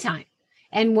family time.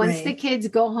 And once the kids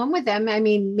go home with them, I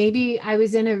mean, maybe I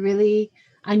was in a really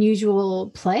unusual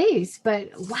place, but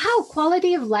wow,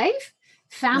 quality of life,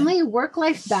 family,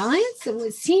 work-life balance,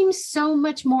 it seems so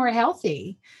much more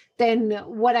healthy than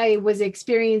what I was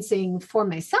experiencing for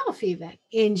myself, even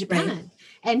in Japan,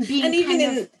 and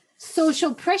being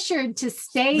social pressured to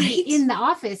stay in the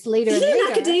office later. Even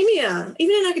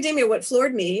in academia, what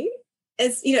floored me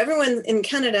is, everyone in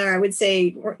Canada, I would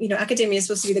say, academia is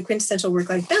supposed to be the quintessential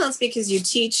work-life balance because you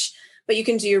teach, but you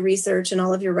can do your research and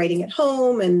all of your writing at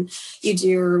home, and you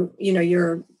do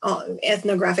your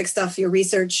ethnographic stuff, your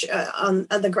research on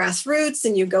the grassroots,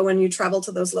 and you go and you travel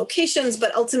to those locations.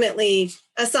 But ultimately,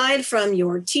 aside from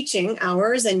your teaching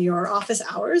hours and your office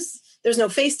hours, there's no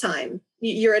FaceTime.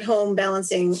 You're at home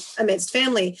balancing amidst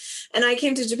family. And I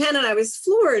came to Japan and I was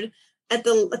floored at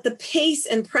the pace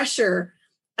and pressure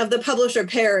of the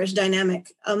publisher-parish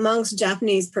dynamic amongst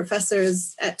Japanese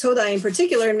professors at Todai in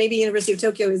particular, and maybe University of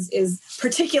Tokyo is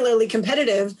particularly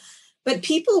competitive, but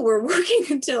people were working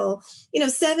until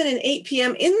 7 and 8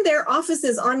 p.m. in their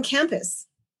offices on campus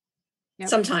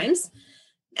sometimes.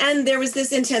 And there was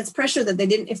this intense pressure that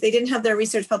if they didn't have their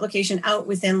research publication out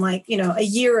within a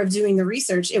year of doing the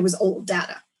research, it was old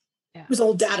data. Yeah. It was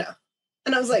old data.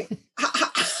 And I was like,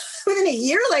 within a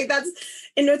year, that's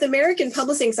in North American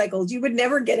publishing cycles, you would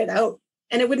never get it out.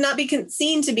 And it would not be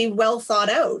seen to be well thought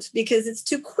out because it's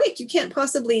too quick. You can't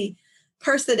possibly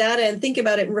parse the data and think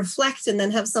about it and reflect and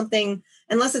then have something,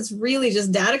 unless it's really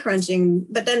just data crunching.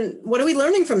 But then what are we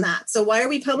learning from that? So why are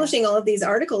we publishing all of these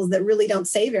articles that really don't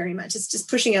say very much? It's just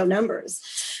pushing out numbers.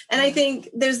 And I think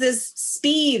there's this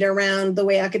speed around the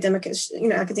way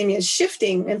academia is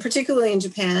shifting, and particularly in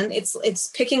Japan, it's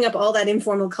picking up all that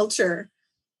informal culture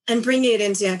and bringing it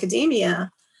into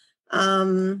academia.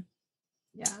 And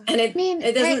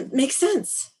it doesn't make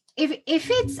sense. If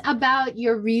it's about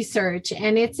your research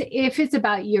and if it's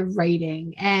about your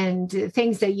writing and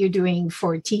things that you're doing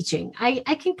for teaching,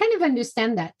 I can kind of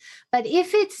understand that. But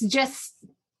if it's just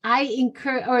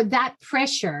that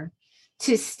pressure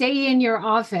to stay in your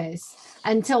office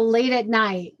until late at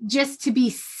night just to be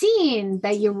seen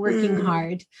that you're working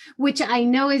hard, which I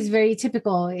know is very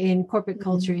typical in corporate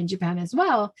culture in Japan as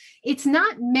well. It's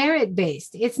not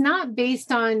merit-based. It's not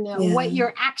based on what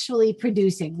you're actually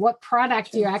producing, what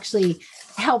product you're actually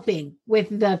helping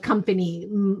with the company,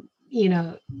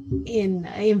 in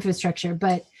infrastructure,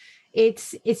 but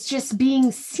it's just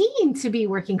being seen to be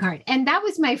working hard. And that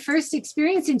was my first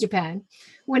experience in Japan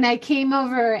when I came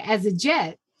over as a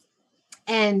JET.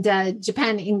 And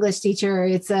Japan English teacher,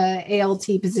 it's a ALT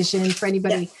position for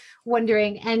anybody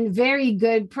wondering, and very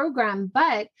good program.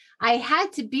 But I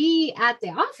had to be at the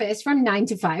office from 9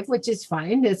 to 5, which is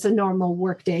fine. It's a normal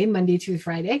work day, Monday through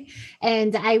Friday.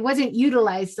 And I wasn't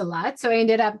utilized a lot. So I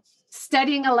ended up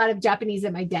studying a lot of Japanese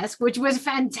at my desk, which was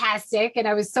fantastic. And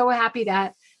I was so happy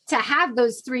to have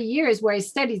those 3 years where I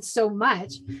studied so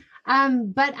much.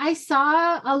 But I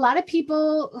saw a lot of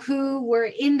people who were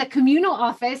in the communal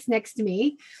office next to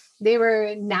me. They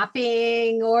were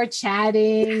napping or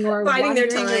chatting or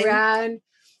wandering around,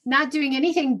 not doing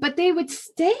anything, but they would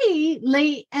stay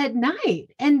late at night.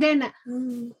 And then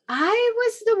I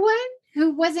was the one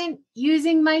who wasn't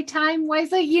using my time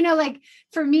wisely.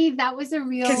 For me, that was a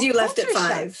real... Because you left at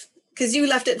 5. Because you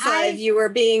left at 5, you were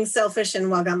being selfish and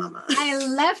wagamama. I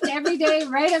left every day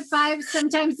right at 5,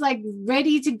 sometimes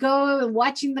ready to go and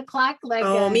watching the clock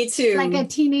me too. Like a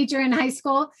teenager in high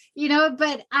school,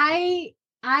 but I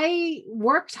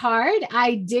worked hard.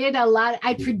 I did a lot.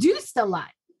 I produced a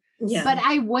lot, but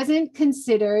I wasn't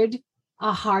considered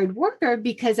a hard worker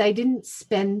because I didn't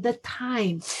spend the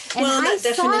time. And I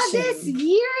saw this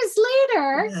years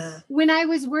later when I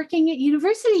was working at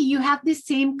university. You have this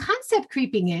same concept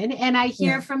creeping in. And I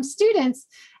hear from students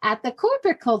at the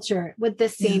corporate culture with the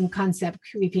same concept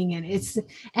creeping in.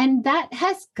 And that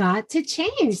has got to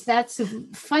change. That's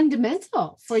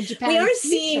fundamental for Japan. We are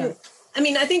seeing I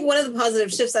mean, I think one of the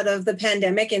positive shifts out of the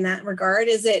pandemic in that regard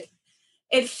is it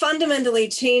fundamentally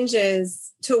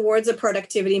changes towards a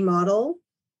productivity model,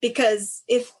 because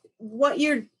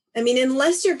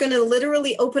unless you're going to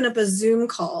literally open up a Zoom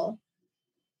call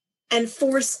and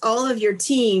force all of your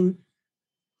team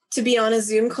to be on a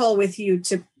Zoom call with you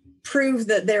to prove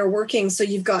that they're working, so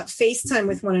you've got FaceTime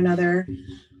with one another.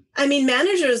 I mean,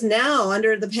 managers now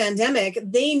under the pandemic,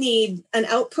 they need an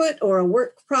output or a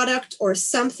work product or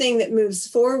something that moves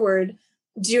forward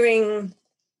during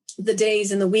the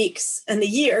days and the weeks and the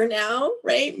year now,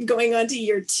 right? Going on to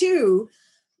year 2.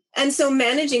 And so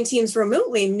managing teams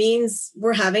remotely means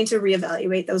we're having to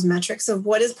reevaluate those metrics of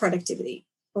what is productivity,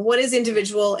 what is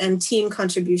individual and team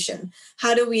contribution.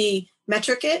 How do we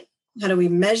metric it? How do we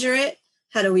measure it?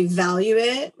 How do we value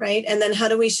it, right? And then how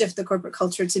do we shift the corporate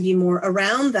culture to be more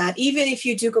around that, even if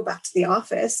you do go back to the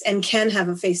office and can have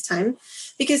a FaceTime,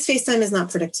 because FaceTime is not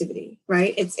productivity,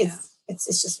 right? It's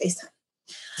just FaceTime.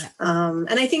 Yeah.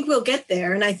 And I think we'll get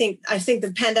there. And I think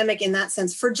the pandemic in that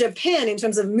sense for Japan, in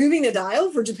terms of moving the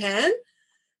dial for Japan,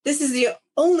 this is the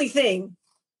only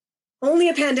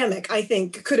a pandemic, I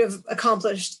think, could have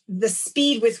accomplished the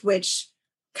speed with which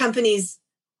companies,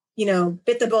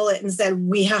 bit the bullet and said,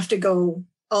 we have to go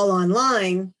all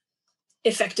online,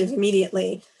 effective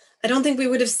immediately. I don't think we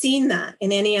would have seen that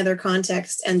in any other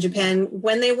context. And Japan,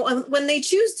 when they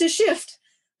choose to shift,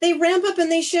 they ramp up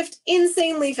and they shift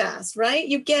insanely fast, right?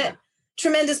 You get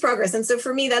tremendous progress. And so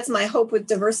for me, that's my hope with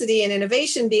diversity and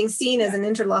innovation being seen as an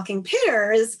interlocking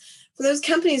pair, is for those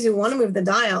companies who want to move the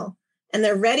dial and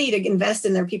they're ready to invest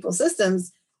in their people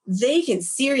systems, they can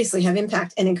seriously have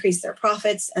impact and increase their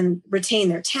profits and retain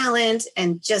their talent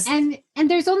and just... And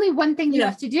there's only one thing you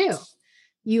have to do.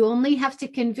 You only have to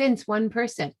convince one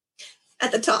person.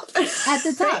 At the top. At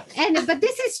the top. But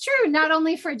this is true not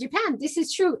only for Japan, this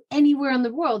is true anywhere in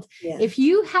the world. Yeah. If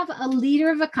you have a leader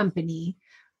of a company,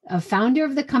 a founder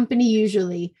of the company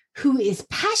usually, who is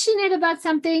passionate about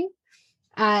something,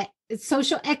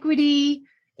 social equity,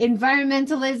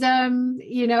 environmentalism,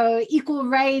 equal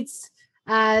rights,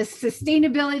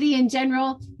 sustainability in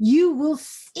general, you will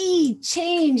see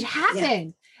change happen.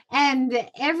 Yeah. And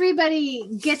everybody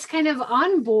gets kind of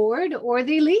on board or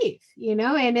they leave,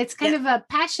 and it's kind of a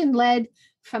passion led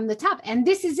from the top. And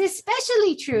this is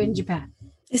especially true in Japan.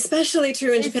 Especially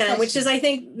true in Japan, which is, I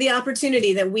think, the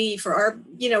opportunity that we, for our,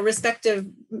 respective,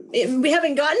 we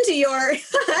haven't gotten to your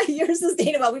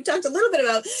sustainable. We've talked a little bit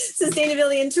about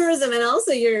sustainability and tourism, and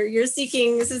also your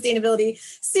Seeking Sustainability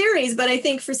series. But I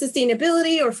think for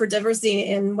sustainability, or for diversity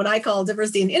in what I call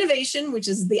diversity and innovation, which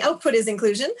is the output is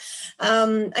inclusion,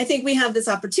 I think we have this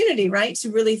opportunity, right, to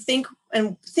really think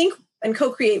and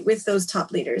co-create with those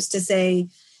top leaders to say,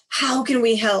 how can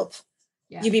we help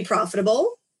you be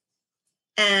profitable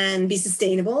and be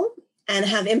sustainable and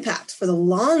have impact for the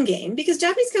long game? Because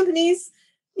Japanese companies,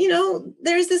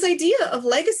 there's this idea of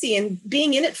legacy and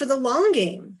being in it for the long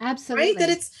game. Absolutely. Right? That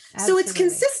it's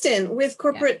consistent with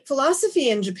corporate philosophy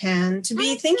in Japan to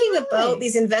be thinking about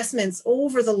these investments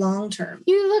over the long term.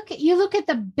 You look at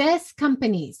the best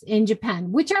companies in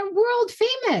Japan, which are world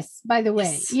famous, by the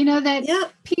way. Yes.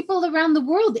 That people around the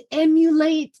world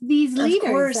emulate these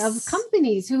leaders of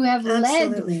companies who have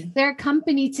led their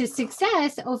company to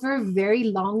success over a very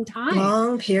long time.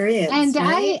 Long periods. And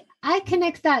I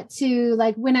connect that to,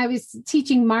 like, when I was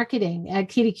teaching marketing at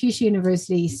Kitakyushu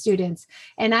University students,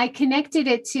 and I connected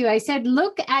it to, I said,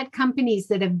 look at companies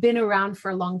that have been around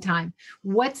for a long time.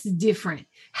 What's different?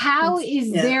 How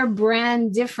is their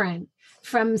brand different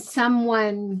from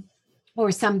someone or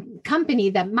some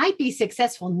company that might be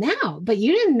successful now, but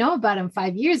you didn't know about them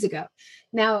 5 years ago?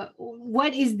 Now,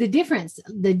 what is the difference?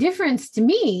 The difference to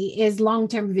me is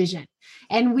long-term vision.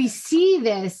 And we see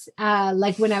this,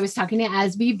 like when I was talking to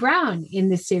Asby Brown in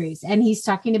this series, and he's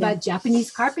talking about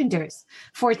Japanese carpenters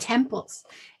for temples.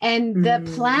 And the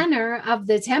planner of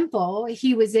the temple,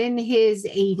 he was in his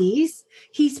 80s.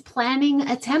 He's planning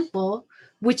a temple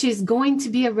which is going to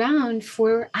be around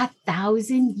for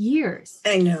 1,000 years.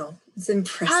 I know. It's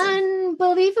impressive.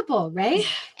 Unbelievable, right?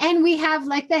 And we have,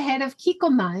 like, the head of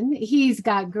Kikkoman. He's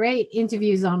got great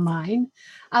interviews online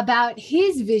about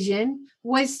his vision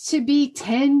was to be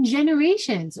 10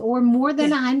 generations or more than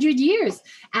 100 years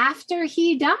after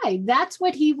he died. That's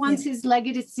what he wants his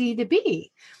legacy to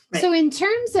be. Right. So in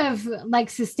terms of, like,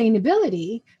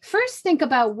 sustainability, first think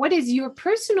about, what is your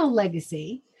personal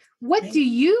legacy? What do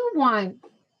you want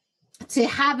to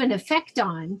have an effect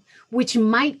on, which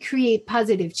might create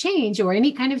positive change or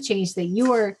any kind of change that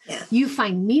you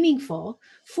find meaningful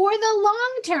for the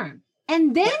long term?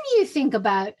 And then you think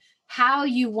about, how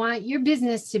you want your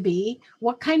business to be,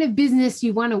 what kind of business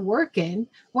you want to work in,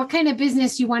 what kind of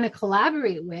business you want to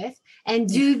collaborate with, and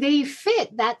do they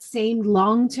fit that same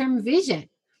long-term vision?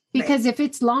 Because if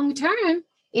it's long-term,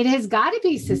 it has got to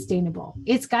be sustainable.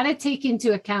 It's got to take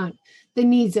into account the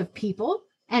needs of people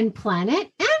and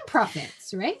planet and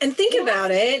profits, right? And think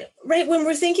about it, right? When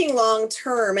we're thinking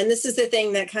long-term, and this is the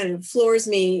thing that kind of floors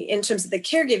me in terms of the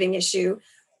caregiving issue,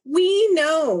 we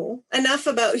know enough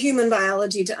about human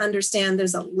biology to understand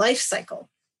there's a life cycle.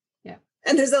 Yeah.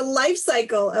 And there's a life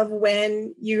cycle of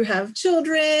when you have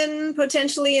children,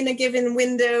 potentially in a given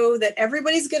window, that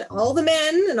everybody's going to, all the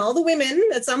men and all the women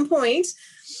at some point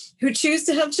who choose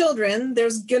to have children,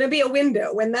 there's going to be a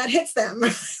window when that hits them.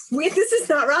 This is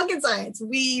not rocket science.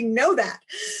 We know that.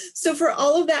 So for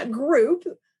all of that group,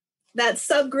 that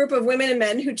subgroup of women and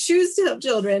men who choose to have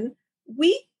children,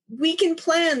 we can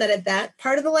plan that at that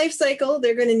part of the life cycle,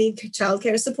 they're going to need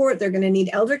childcare support. They're going to need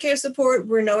elder care support.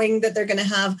 We're knowing that they're going to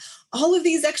have all of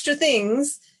these extra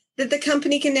things that the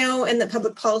company can know and that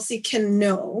public policy can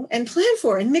know and plan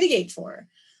for and mitigate for.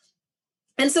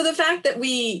 And so the fact that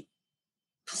we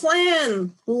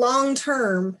plan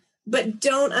long-term, but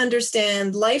don't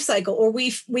understand life cycle, or we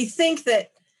think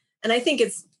that, and I think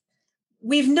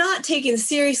we've not taken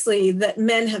seriously that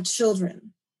men have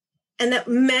children. And that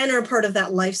men are part of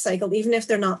that life cycle, even if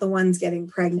they're not the ones getting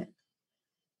pregnant.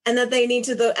 And that they need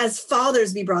to, as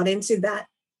fathers, be brought into that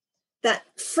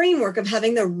framework of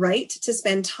having the right to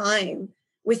spend time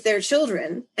with their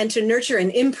children and to nurture and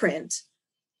imprint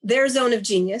their zone of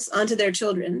genius onto their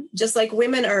children, just like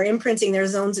women are imprinting their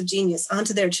zones of genius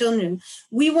onto their children.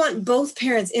 We want both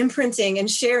parents imprinting and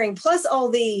sharing, plus all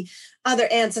the other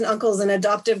aunts and uncles and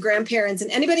adoptive grandparents and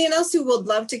anybody else who would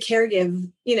love to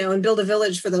caregive, and build a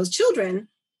village for those children.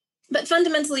 But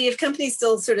fundamentally, if companies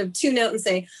still sort of tune out and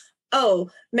say, oh,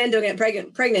 men don't get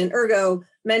pregnant, ergo,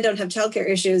 men don't have childcare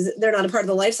issues, they're not a part of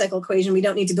the life cycle equation, we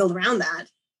don't need to build around that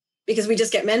because we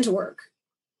just get men to work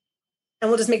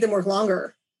and we'll just make them work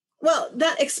longer. Well,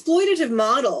 that exploitative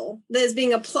model that is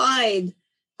being applied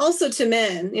also to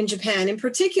men in Japan in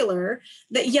particular,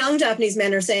 that young Japanese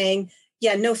men are saying,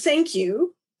 yeah, no, thank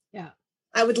you. Yeah.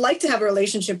 I would like to have a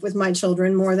relationship with my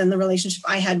children more than the relationship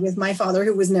I had with my father,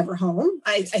 who was never home.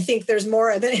 I think there's more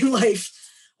of it in life.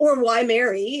 Or why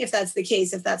marry, if that's the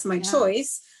case, if that's my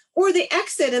choice. Or they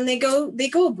exit and they go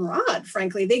abroad,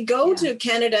 frankly. They go to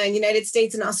Canada and United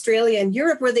States and Australia and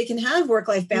Europe where they can have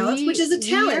work-life balance, which is a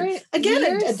talent.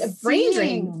 Again, a brain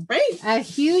drain, right? A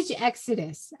huge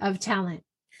exodus of talent.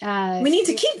 We need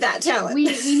to keep that talent. We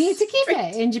need to keep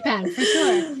it in Japan for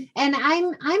sure. And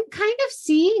I'm kind of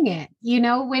seeing it,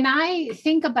 when I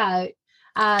think about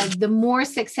the more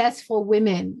successful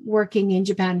women working in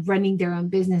Japan, running their own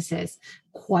businesses,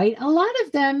 quite a lot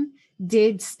of them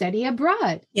did study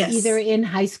abroad, either in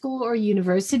high school or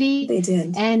university. They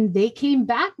did. And they came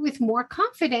back with more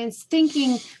confidence,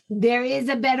 thinking there is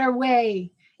a better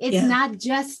way. It's not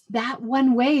just that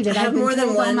one way that I've been more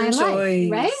than one my choice.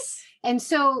 Life, right? And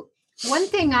so one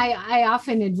thing I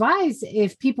often advise,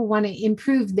 if people want to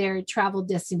improve their travel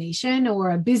destination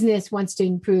or a business wants to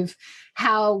improve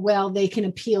how well they can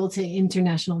appeal to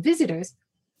international visitors,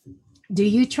 do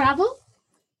you travel?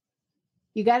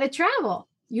 You got to travel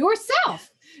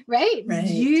yourself, right?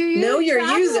 You know your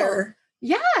user.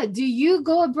 Yeah. Do you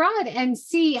go abroad and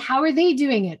see how are they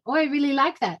doing it? Oh, I really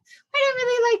like that. I don't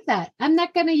really like that. I'm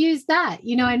not going to use that,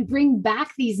 and bring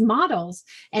back these models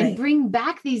and bring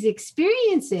back these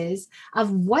experiences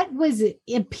of what was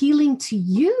appealing to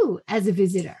you as a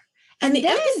visitor. And the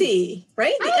empathy,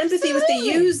 right? The empathy with the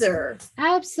user.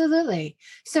 Absolutely.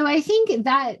 So I think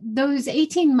that those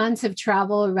 18 months of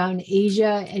travel around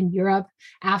Asia and Europe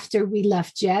after we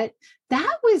left JET,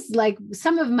 that was like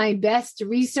some of my best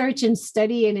research and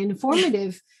study and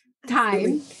informative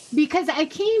time, because I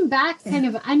came back kind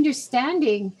of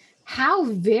understanding how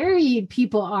varied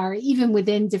people are, even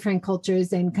within different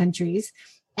cultures and countries,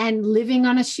 and living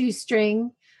on a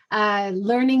shoestring,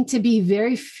 learning to be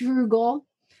very frugal,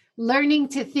 learning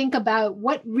to think about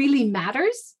what really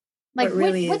matters. Like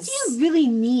what do you really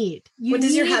need? What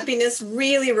does your happiness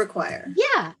really require?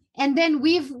 Yeah. And then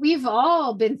we've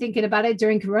all been thinking about it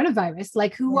during coronavirus,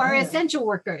 like who are essential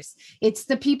workers? It's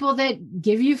the people that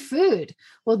give you food.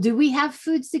 Well, do we have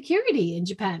food security in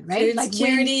Japan, right? Food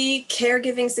security,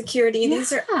 caregiving security.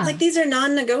 These are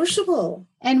non-negotiable.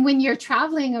 And when you're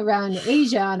traveling around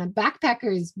Asia on a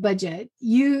backpacker's budget,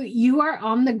 you are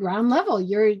on the ground level.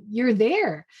 You're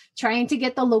there trying to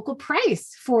get the local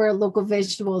price for local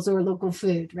vegetables or local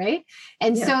food, right?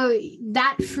 And so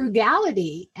that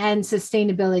frugality and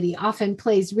sustainability often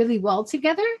plays really well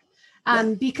together,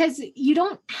 because you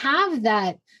don't have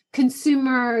that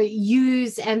consumer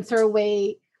use and throw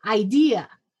away idea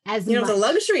as You don't much. have the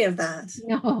luxury of that.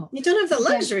 No. You don't have the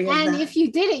luxury of that. And if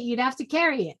you did it, you'd have to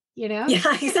carry it, you know?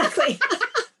 Yeah, exactly.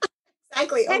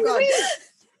 Exactly. Oh, God.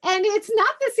 And it's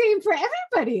not the same for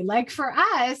everybody. Like for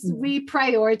us, we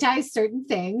prioritize certain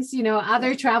things, you know,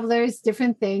 other travelers,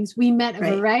 different things. We met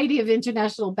a variety of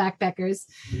international backpackers,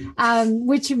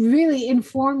 which really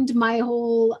informed my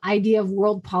whole idea of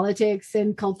world politics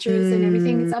and cultures and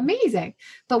everything. It's amazing.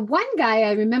 But one guy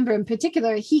I remember in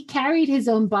particular, he carried his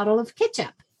own bottle of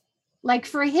ketchup. Like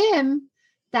for him,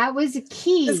 that was a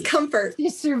key. It's comfort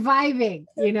to surviving,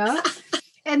 you know?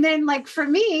 And then like for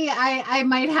me, I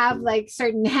might have like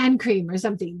certain hand cream or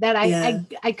something that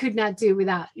I could not do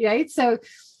without, right? So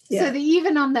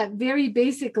even on that very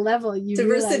basic level, you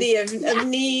diversity of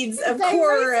needs, of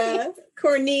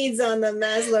core needs on the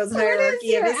Maslow's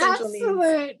hierarchy of essential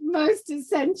needs. Most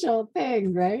essential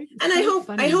thing, right? And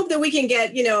I hope that we can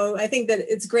get, you know, I think that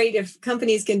it's great if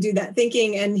companies can do that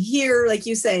thinking and hear, like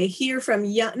you say, hear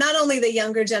from not only the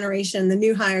younger generation, the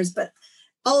new hires, but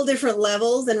all different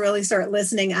levels, and really start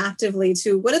listening actively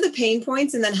to what are the pain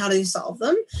points and then how do you solve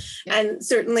them. Yeah. And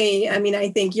certainly, I mean, I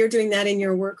think you're doing that in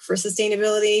your work for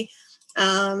sustainability,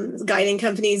 guiding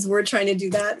companies. We're trying to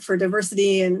do that for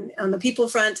diversity and on the people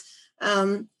front.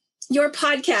 Your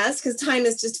podcast, because time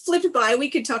has just flipped by. We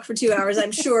could talk for 2 hours,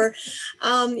 I'm sure.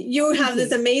 You have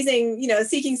this amazing, you know,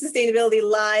 Seeking Sustainability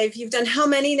Live. You've done how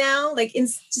many now? Like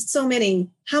just so many.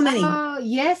 How many?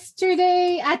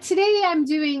 Yesterday, today I'm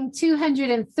doing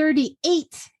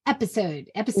 238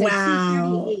 episode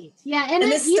wow. 238. Yeah. And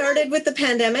this started with the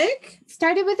pandemic?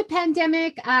 Started with the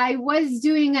pandemic. I was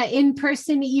doing an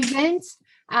in-person event.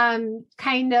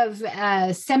 Kind of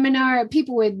seminar.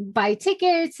 People would buy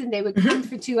tickets and they would come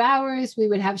for 2 hours. We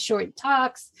would have short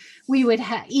talks. We would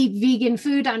eat vegan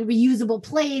food on reusable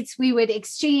plates. We would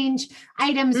exchange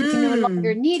items we no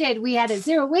longer needed. We had a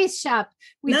zero waste shop.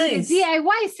 We did a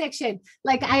DIY section.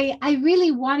 Like I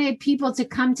really wanted people to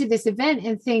come to this event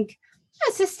and think,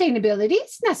 oh, sustainability,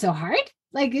 it's not so hard.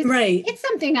 Like it's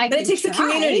something I can But it takes try. a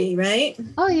community, right?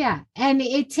 Oh yeah. And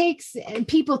it takes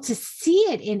people to see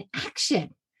it in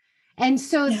action. And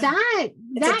so that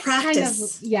kind of,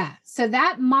 so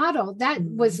that model, that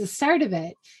was the start of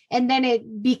it. And then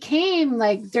it became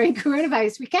like during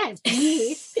coronavirus, we can't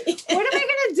meet. What am I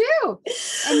going to do?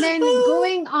 And then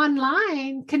going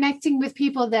online, connecting with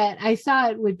people that I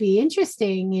thought would be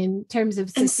interesting in terms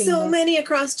of and so many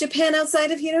across Japan outside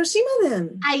of Hiroshima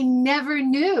then. I never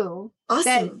knew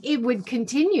that it would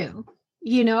continue.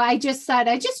 You know, I just thought,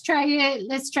 I just try it.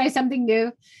 Let's try something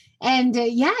new. And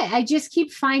I just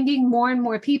keep finding more and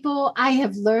more people. I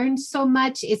have learned so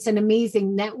much. It's an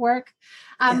amazing network.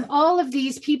 All of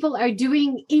these people are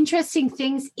doing interesting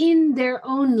things in their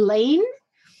own lane.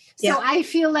 So I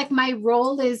feel like my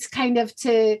role is kind of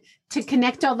to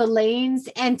connect all the lanes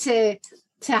and to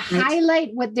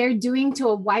highlight what they're doing to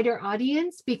a wider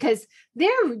audience, because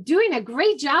they're doing a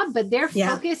great job, but they're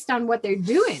focused on what they're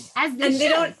doing they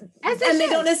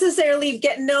don't necessarily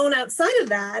get known outside of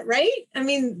that. Right. I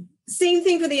mean, same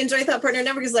thing for the Enjoy Thought Partner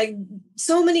Network is like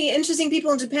so many interesting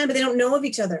people in Japan, but they don't know of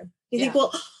each other. You think,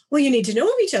 well, you need to know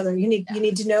of each other. You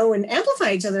need to know and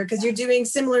amplify each other because you're doing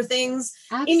similar things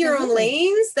in your own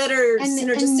lanes that are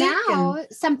synergistic. And now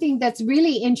something that's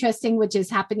really interesting, which is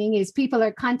happening, is people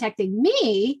are contacting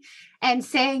me and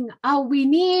saying, oh, we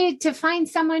need to find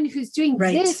someone who's doing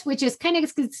this, which is kind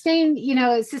of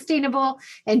sustainable.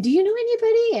 And do you know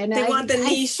anybody? And they want the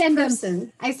niche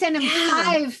person. I send them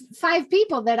five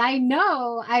people that I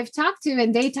know I've talked to,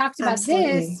 and they talked about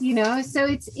this, you know, so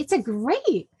it's a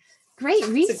great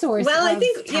resource. Well, I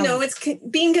think, it's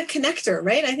being a connector,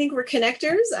 right? I think we're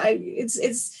connectors.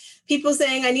 It's people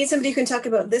saying, I need somebody who can talk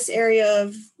about this area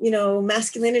of,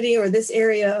 masculinity, or this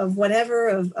area of whatever,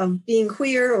 of being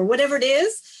queer, or whatever it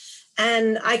is.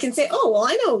 And I can say, oh, well,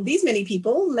 I know these many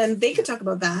people, and they could talk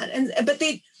about that. But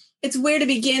it's where to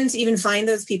begin to even find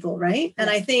those people, right? And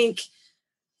I think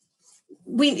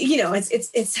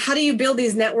it's how do you build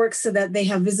these networks so that they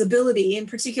have visibility, and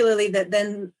particularly that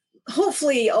then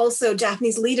hopefully also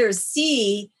Japanese leaders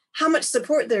see how much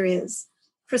support there is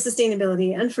for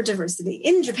sustainability and for diversity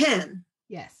in Japan.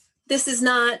 Yes. This is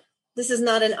not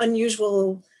an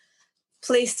unusual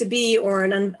place to be or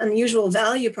an unusual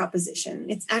value proposition.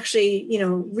 It's actually,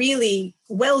 really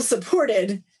well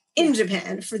supported in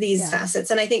Japan for these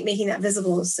facets. And I think making that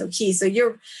visible is so key. So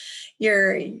your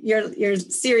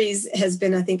series has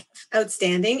been, I think,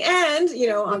 outstanding. And,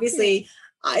 obviously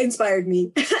inspired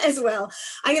me as well.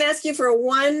 I'm going to ask you for a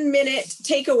 1-minute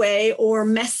takeaway or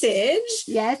message.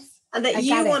 Yes. that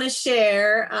you want to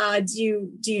share. Do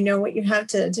you know what you have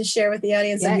to share with the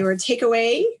audience of your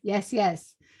takeaway? Yes.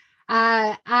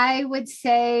 I would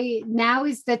say now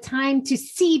is the time to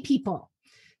see people,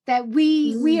 that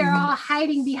we are all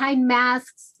hiding behind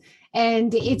masks.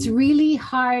 And it's really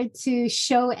hard to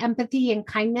show empathy and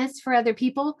kindness for other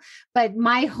people. But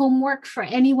my homework for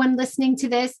anyone listening to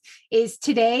this is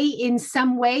today, in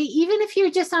some way, even if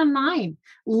you're just online,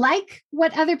 like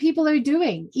what other people are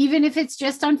doing, even if it's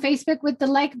just on Facebook with the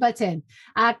like button,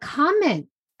 comment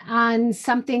on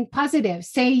something positive,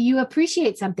 say you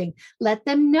appreciate something, let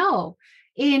them know.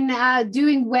 In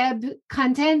doing web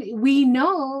content, we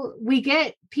know we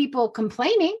get people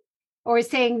complaining or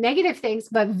saying negative things,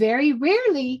 but very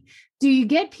rarely do you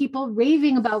get people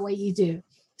raving about what you do.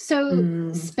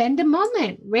 So spend a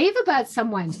moment, rave about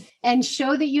someone and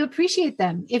show that you appreciate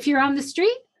them. If you're on the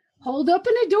street, hold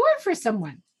open a door for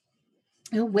someone.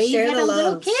 Wave at a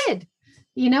little kid.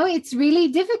 It's really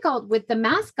difficult with the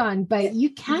mask on, but you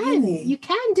can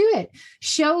do it.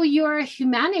 Show your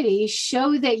humanity,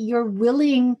 show that you're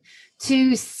willing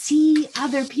to see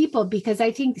other people, because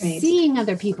I think seeing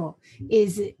other people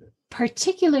is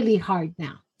particularly hard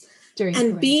now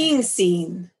during being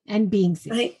seen.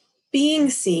 Right? Being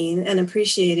seen and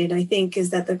appreciated, I think,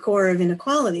 is at the core of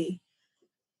inequality.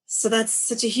 So that's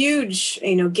such a huge,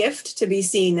 gift to be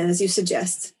seen, as you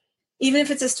suggest. Even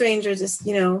if it's a stranger, just,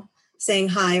 saying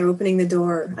hi or opening the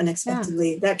door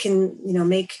unexpectedly, that can,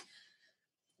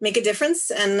 make a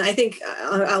difference. And I think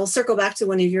I'll circle back to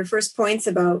one of your first points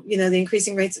about, the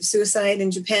increasing rates of suicide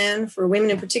in Japan for women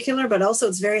in particular, but also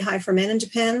it's very high for men in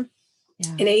Japan.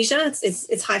 Yeah. In Asia,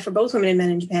 it's high for both women and men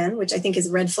in Japan, which I think is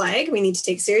a red flag we need to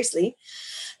take seriously.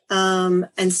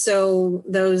 And so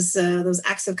those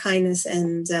acts of kindness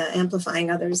and amplifying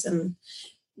others. And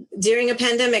during a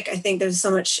pandemic, I think there's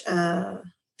so much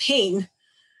pain.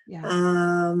 Yeah.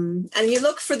 And you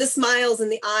look for the smiles and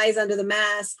the eyes under the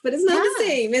mask, but it's not the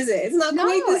same, is it? It's not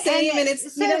quite the same, and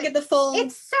you don't get the full.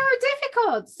 It's so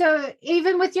difficult. So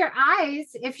even with your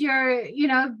eyes, if you're,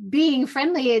 being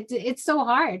friendly, it's so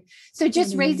hard. So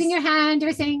just raising your hand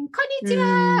or saying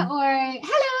konnichiwa or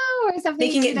hello or something,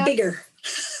 making it bigger,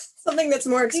 something that's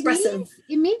more expressive.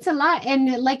 It means a lot.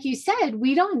 And like you said,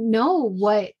 we don't know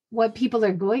what people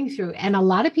are going through, and a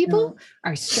lot of people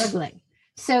are struggling.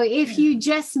 So if you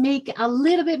just make a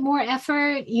little bit more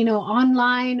effort,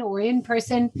 online or in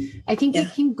person, I think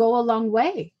it can go a long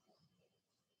way.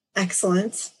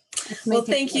 Excellent. Well,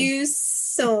 thank you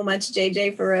so much,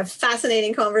 JJ, for a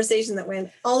fascinating conversation that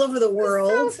went all over the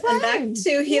world and back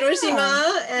to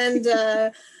Hiroshima.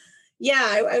 And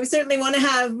I certainly want to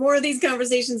have more of these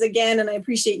conversations again. And I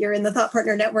appreciate you're in the Thought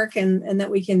Partner Network and that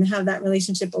we can have that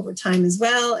relationship over time as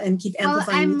well and keep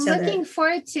amplifying each other. I'm looking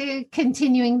forward to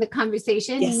continuing the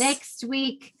conversation next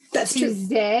week. That's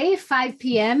Tuesday, 5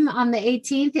 p.m. on the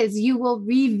 18th, as you will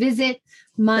revisit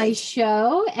my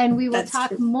show and we will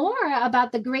talk more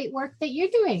about the great work that you're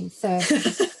doing. So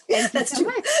thank you so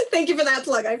much. Thank you for that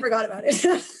plug. I forgot about it.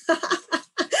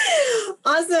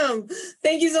 Awesome.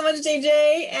 Thank you so much,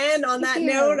 JJ. And on that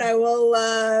note, I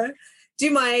will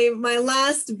do my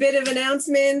last bit of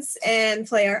announcements and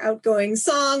play our outgoing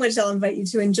song, which I'll invite you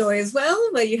to enjoy as well,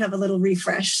 but you have a little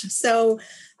refresh. So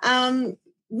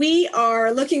we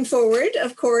are looking forward,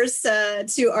 of course,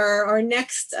 to our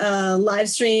next live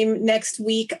stream next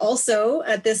week. Also,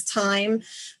 at this time,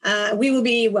 we will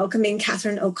be welcoming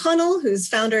Catherine O'Connell, who's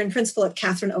founder and principal at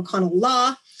Catherine O'Connell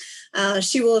Law.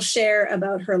 She will share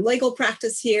about her legal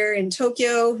practice here in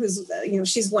Tokyo, who's,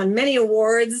 she's won many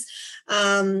awards.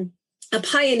 A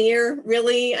pioneer,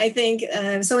 really, I think,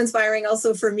 so inspiring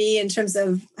also for me in terms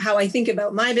of how I think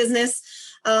about my business.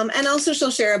 And also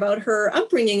she'll share about her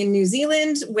upbringing in New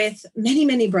Zealand with many,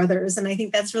 many brothers. And I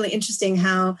think that's really interesting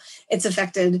how it's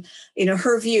affected,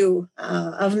 her view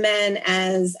of men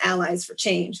as allies for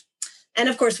change. And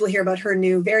of course, we'll hear about her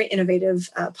new, very innovative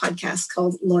podcast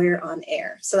called Lawyer on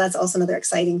Air. So that's also another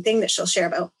exciting thing that she'll share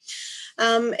about.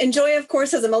 Enjoy, of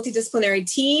course, has a multidisciplinary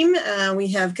team. We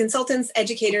have consultants,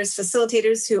 educators,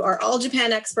 facilitators who are all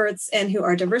Japan experts and who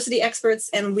are diversity experts.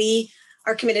 And we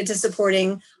are committed to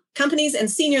supporting companies and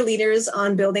senior leaders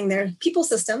on building their people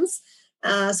systems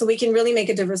so we can really make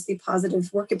a diversity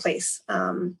positive workplace.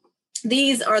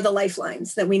 These are the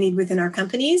lifelines that we need within our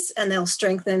companies, and they'll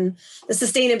strengthen the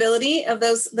sustainability of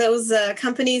those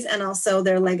companies and also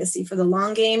their legacy for the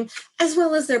long game, as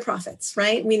well as their profits,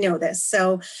 right? We know this.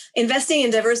 So investing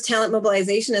in diverse talent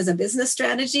mobilization as a business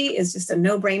strategy is just a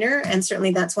no-brainer. And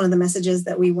certainly that's one of the messages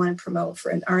that we want to promote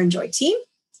for our Enjoy team.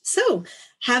 So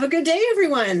have a good day,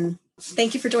 everyone.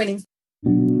 Thank you for joining.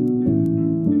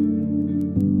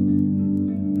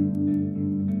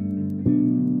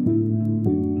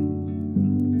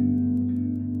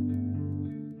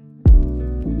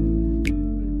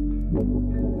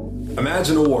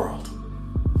 Imagine a world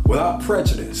without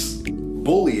prejudice,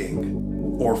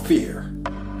 bullying, or fear.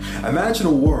 Imagine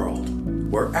a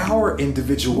world where our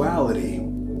individuality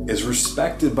is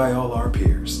respected by all our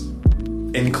peers.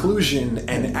 Inclusion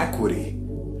and equity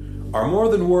are more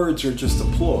than words or just a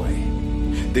ploy.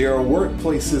 They are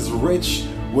workplaces rich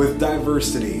with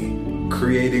diversity,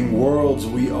 creating worlds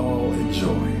we all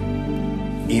enjoy.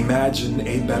 Imagine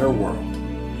a better world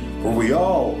where we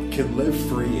all can live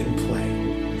free and play,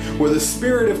 where the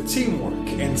spirit of teamwork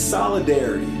and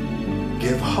solidarity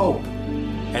give hope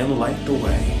and light the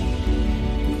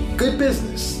way. Good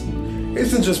business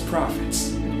isn't just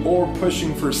profits or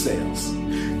pushing for sales.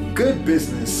 Good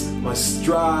business must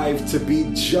strive to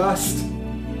be just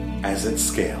as it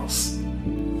scales.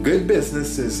 Good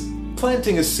business is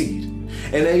planting a seed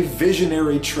in a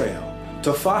visionary trail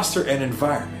to foster an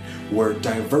environment where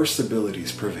diverse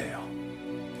abilities prevail.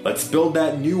 Let's build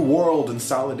that new world in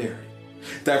solidarity.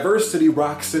 Diversity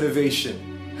rocks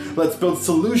innovation. Let's build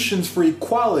solutions for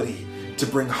equality to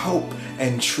bring hope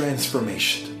and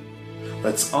transformation.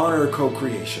 Let's honor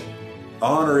co-creation,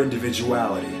 honor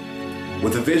individuality,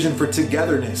 with a vision for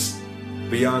togetherness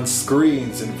beyond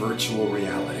screens and virtual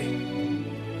reality.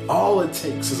 All it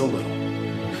takes is a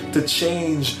little to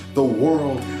change the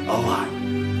world a lot.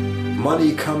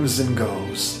 Money comes and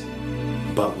goes,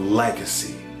 but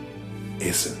legacy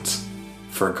isn't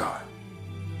forgotten.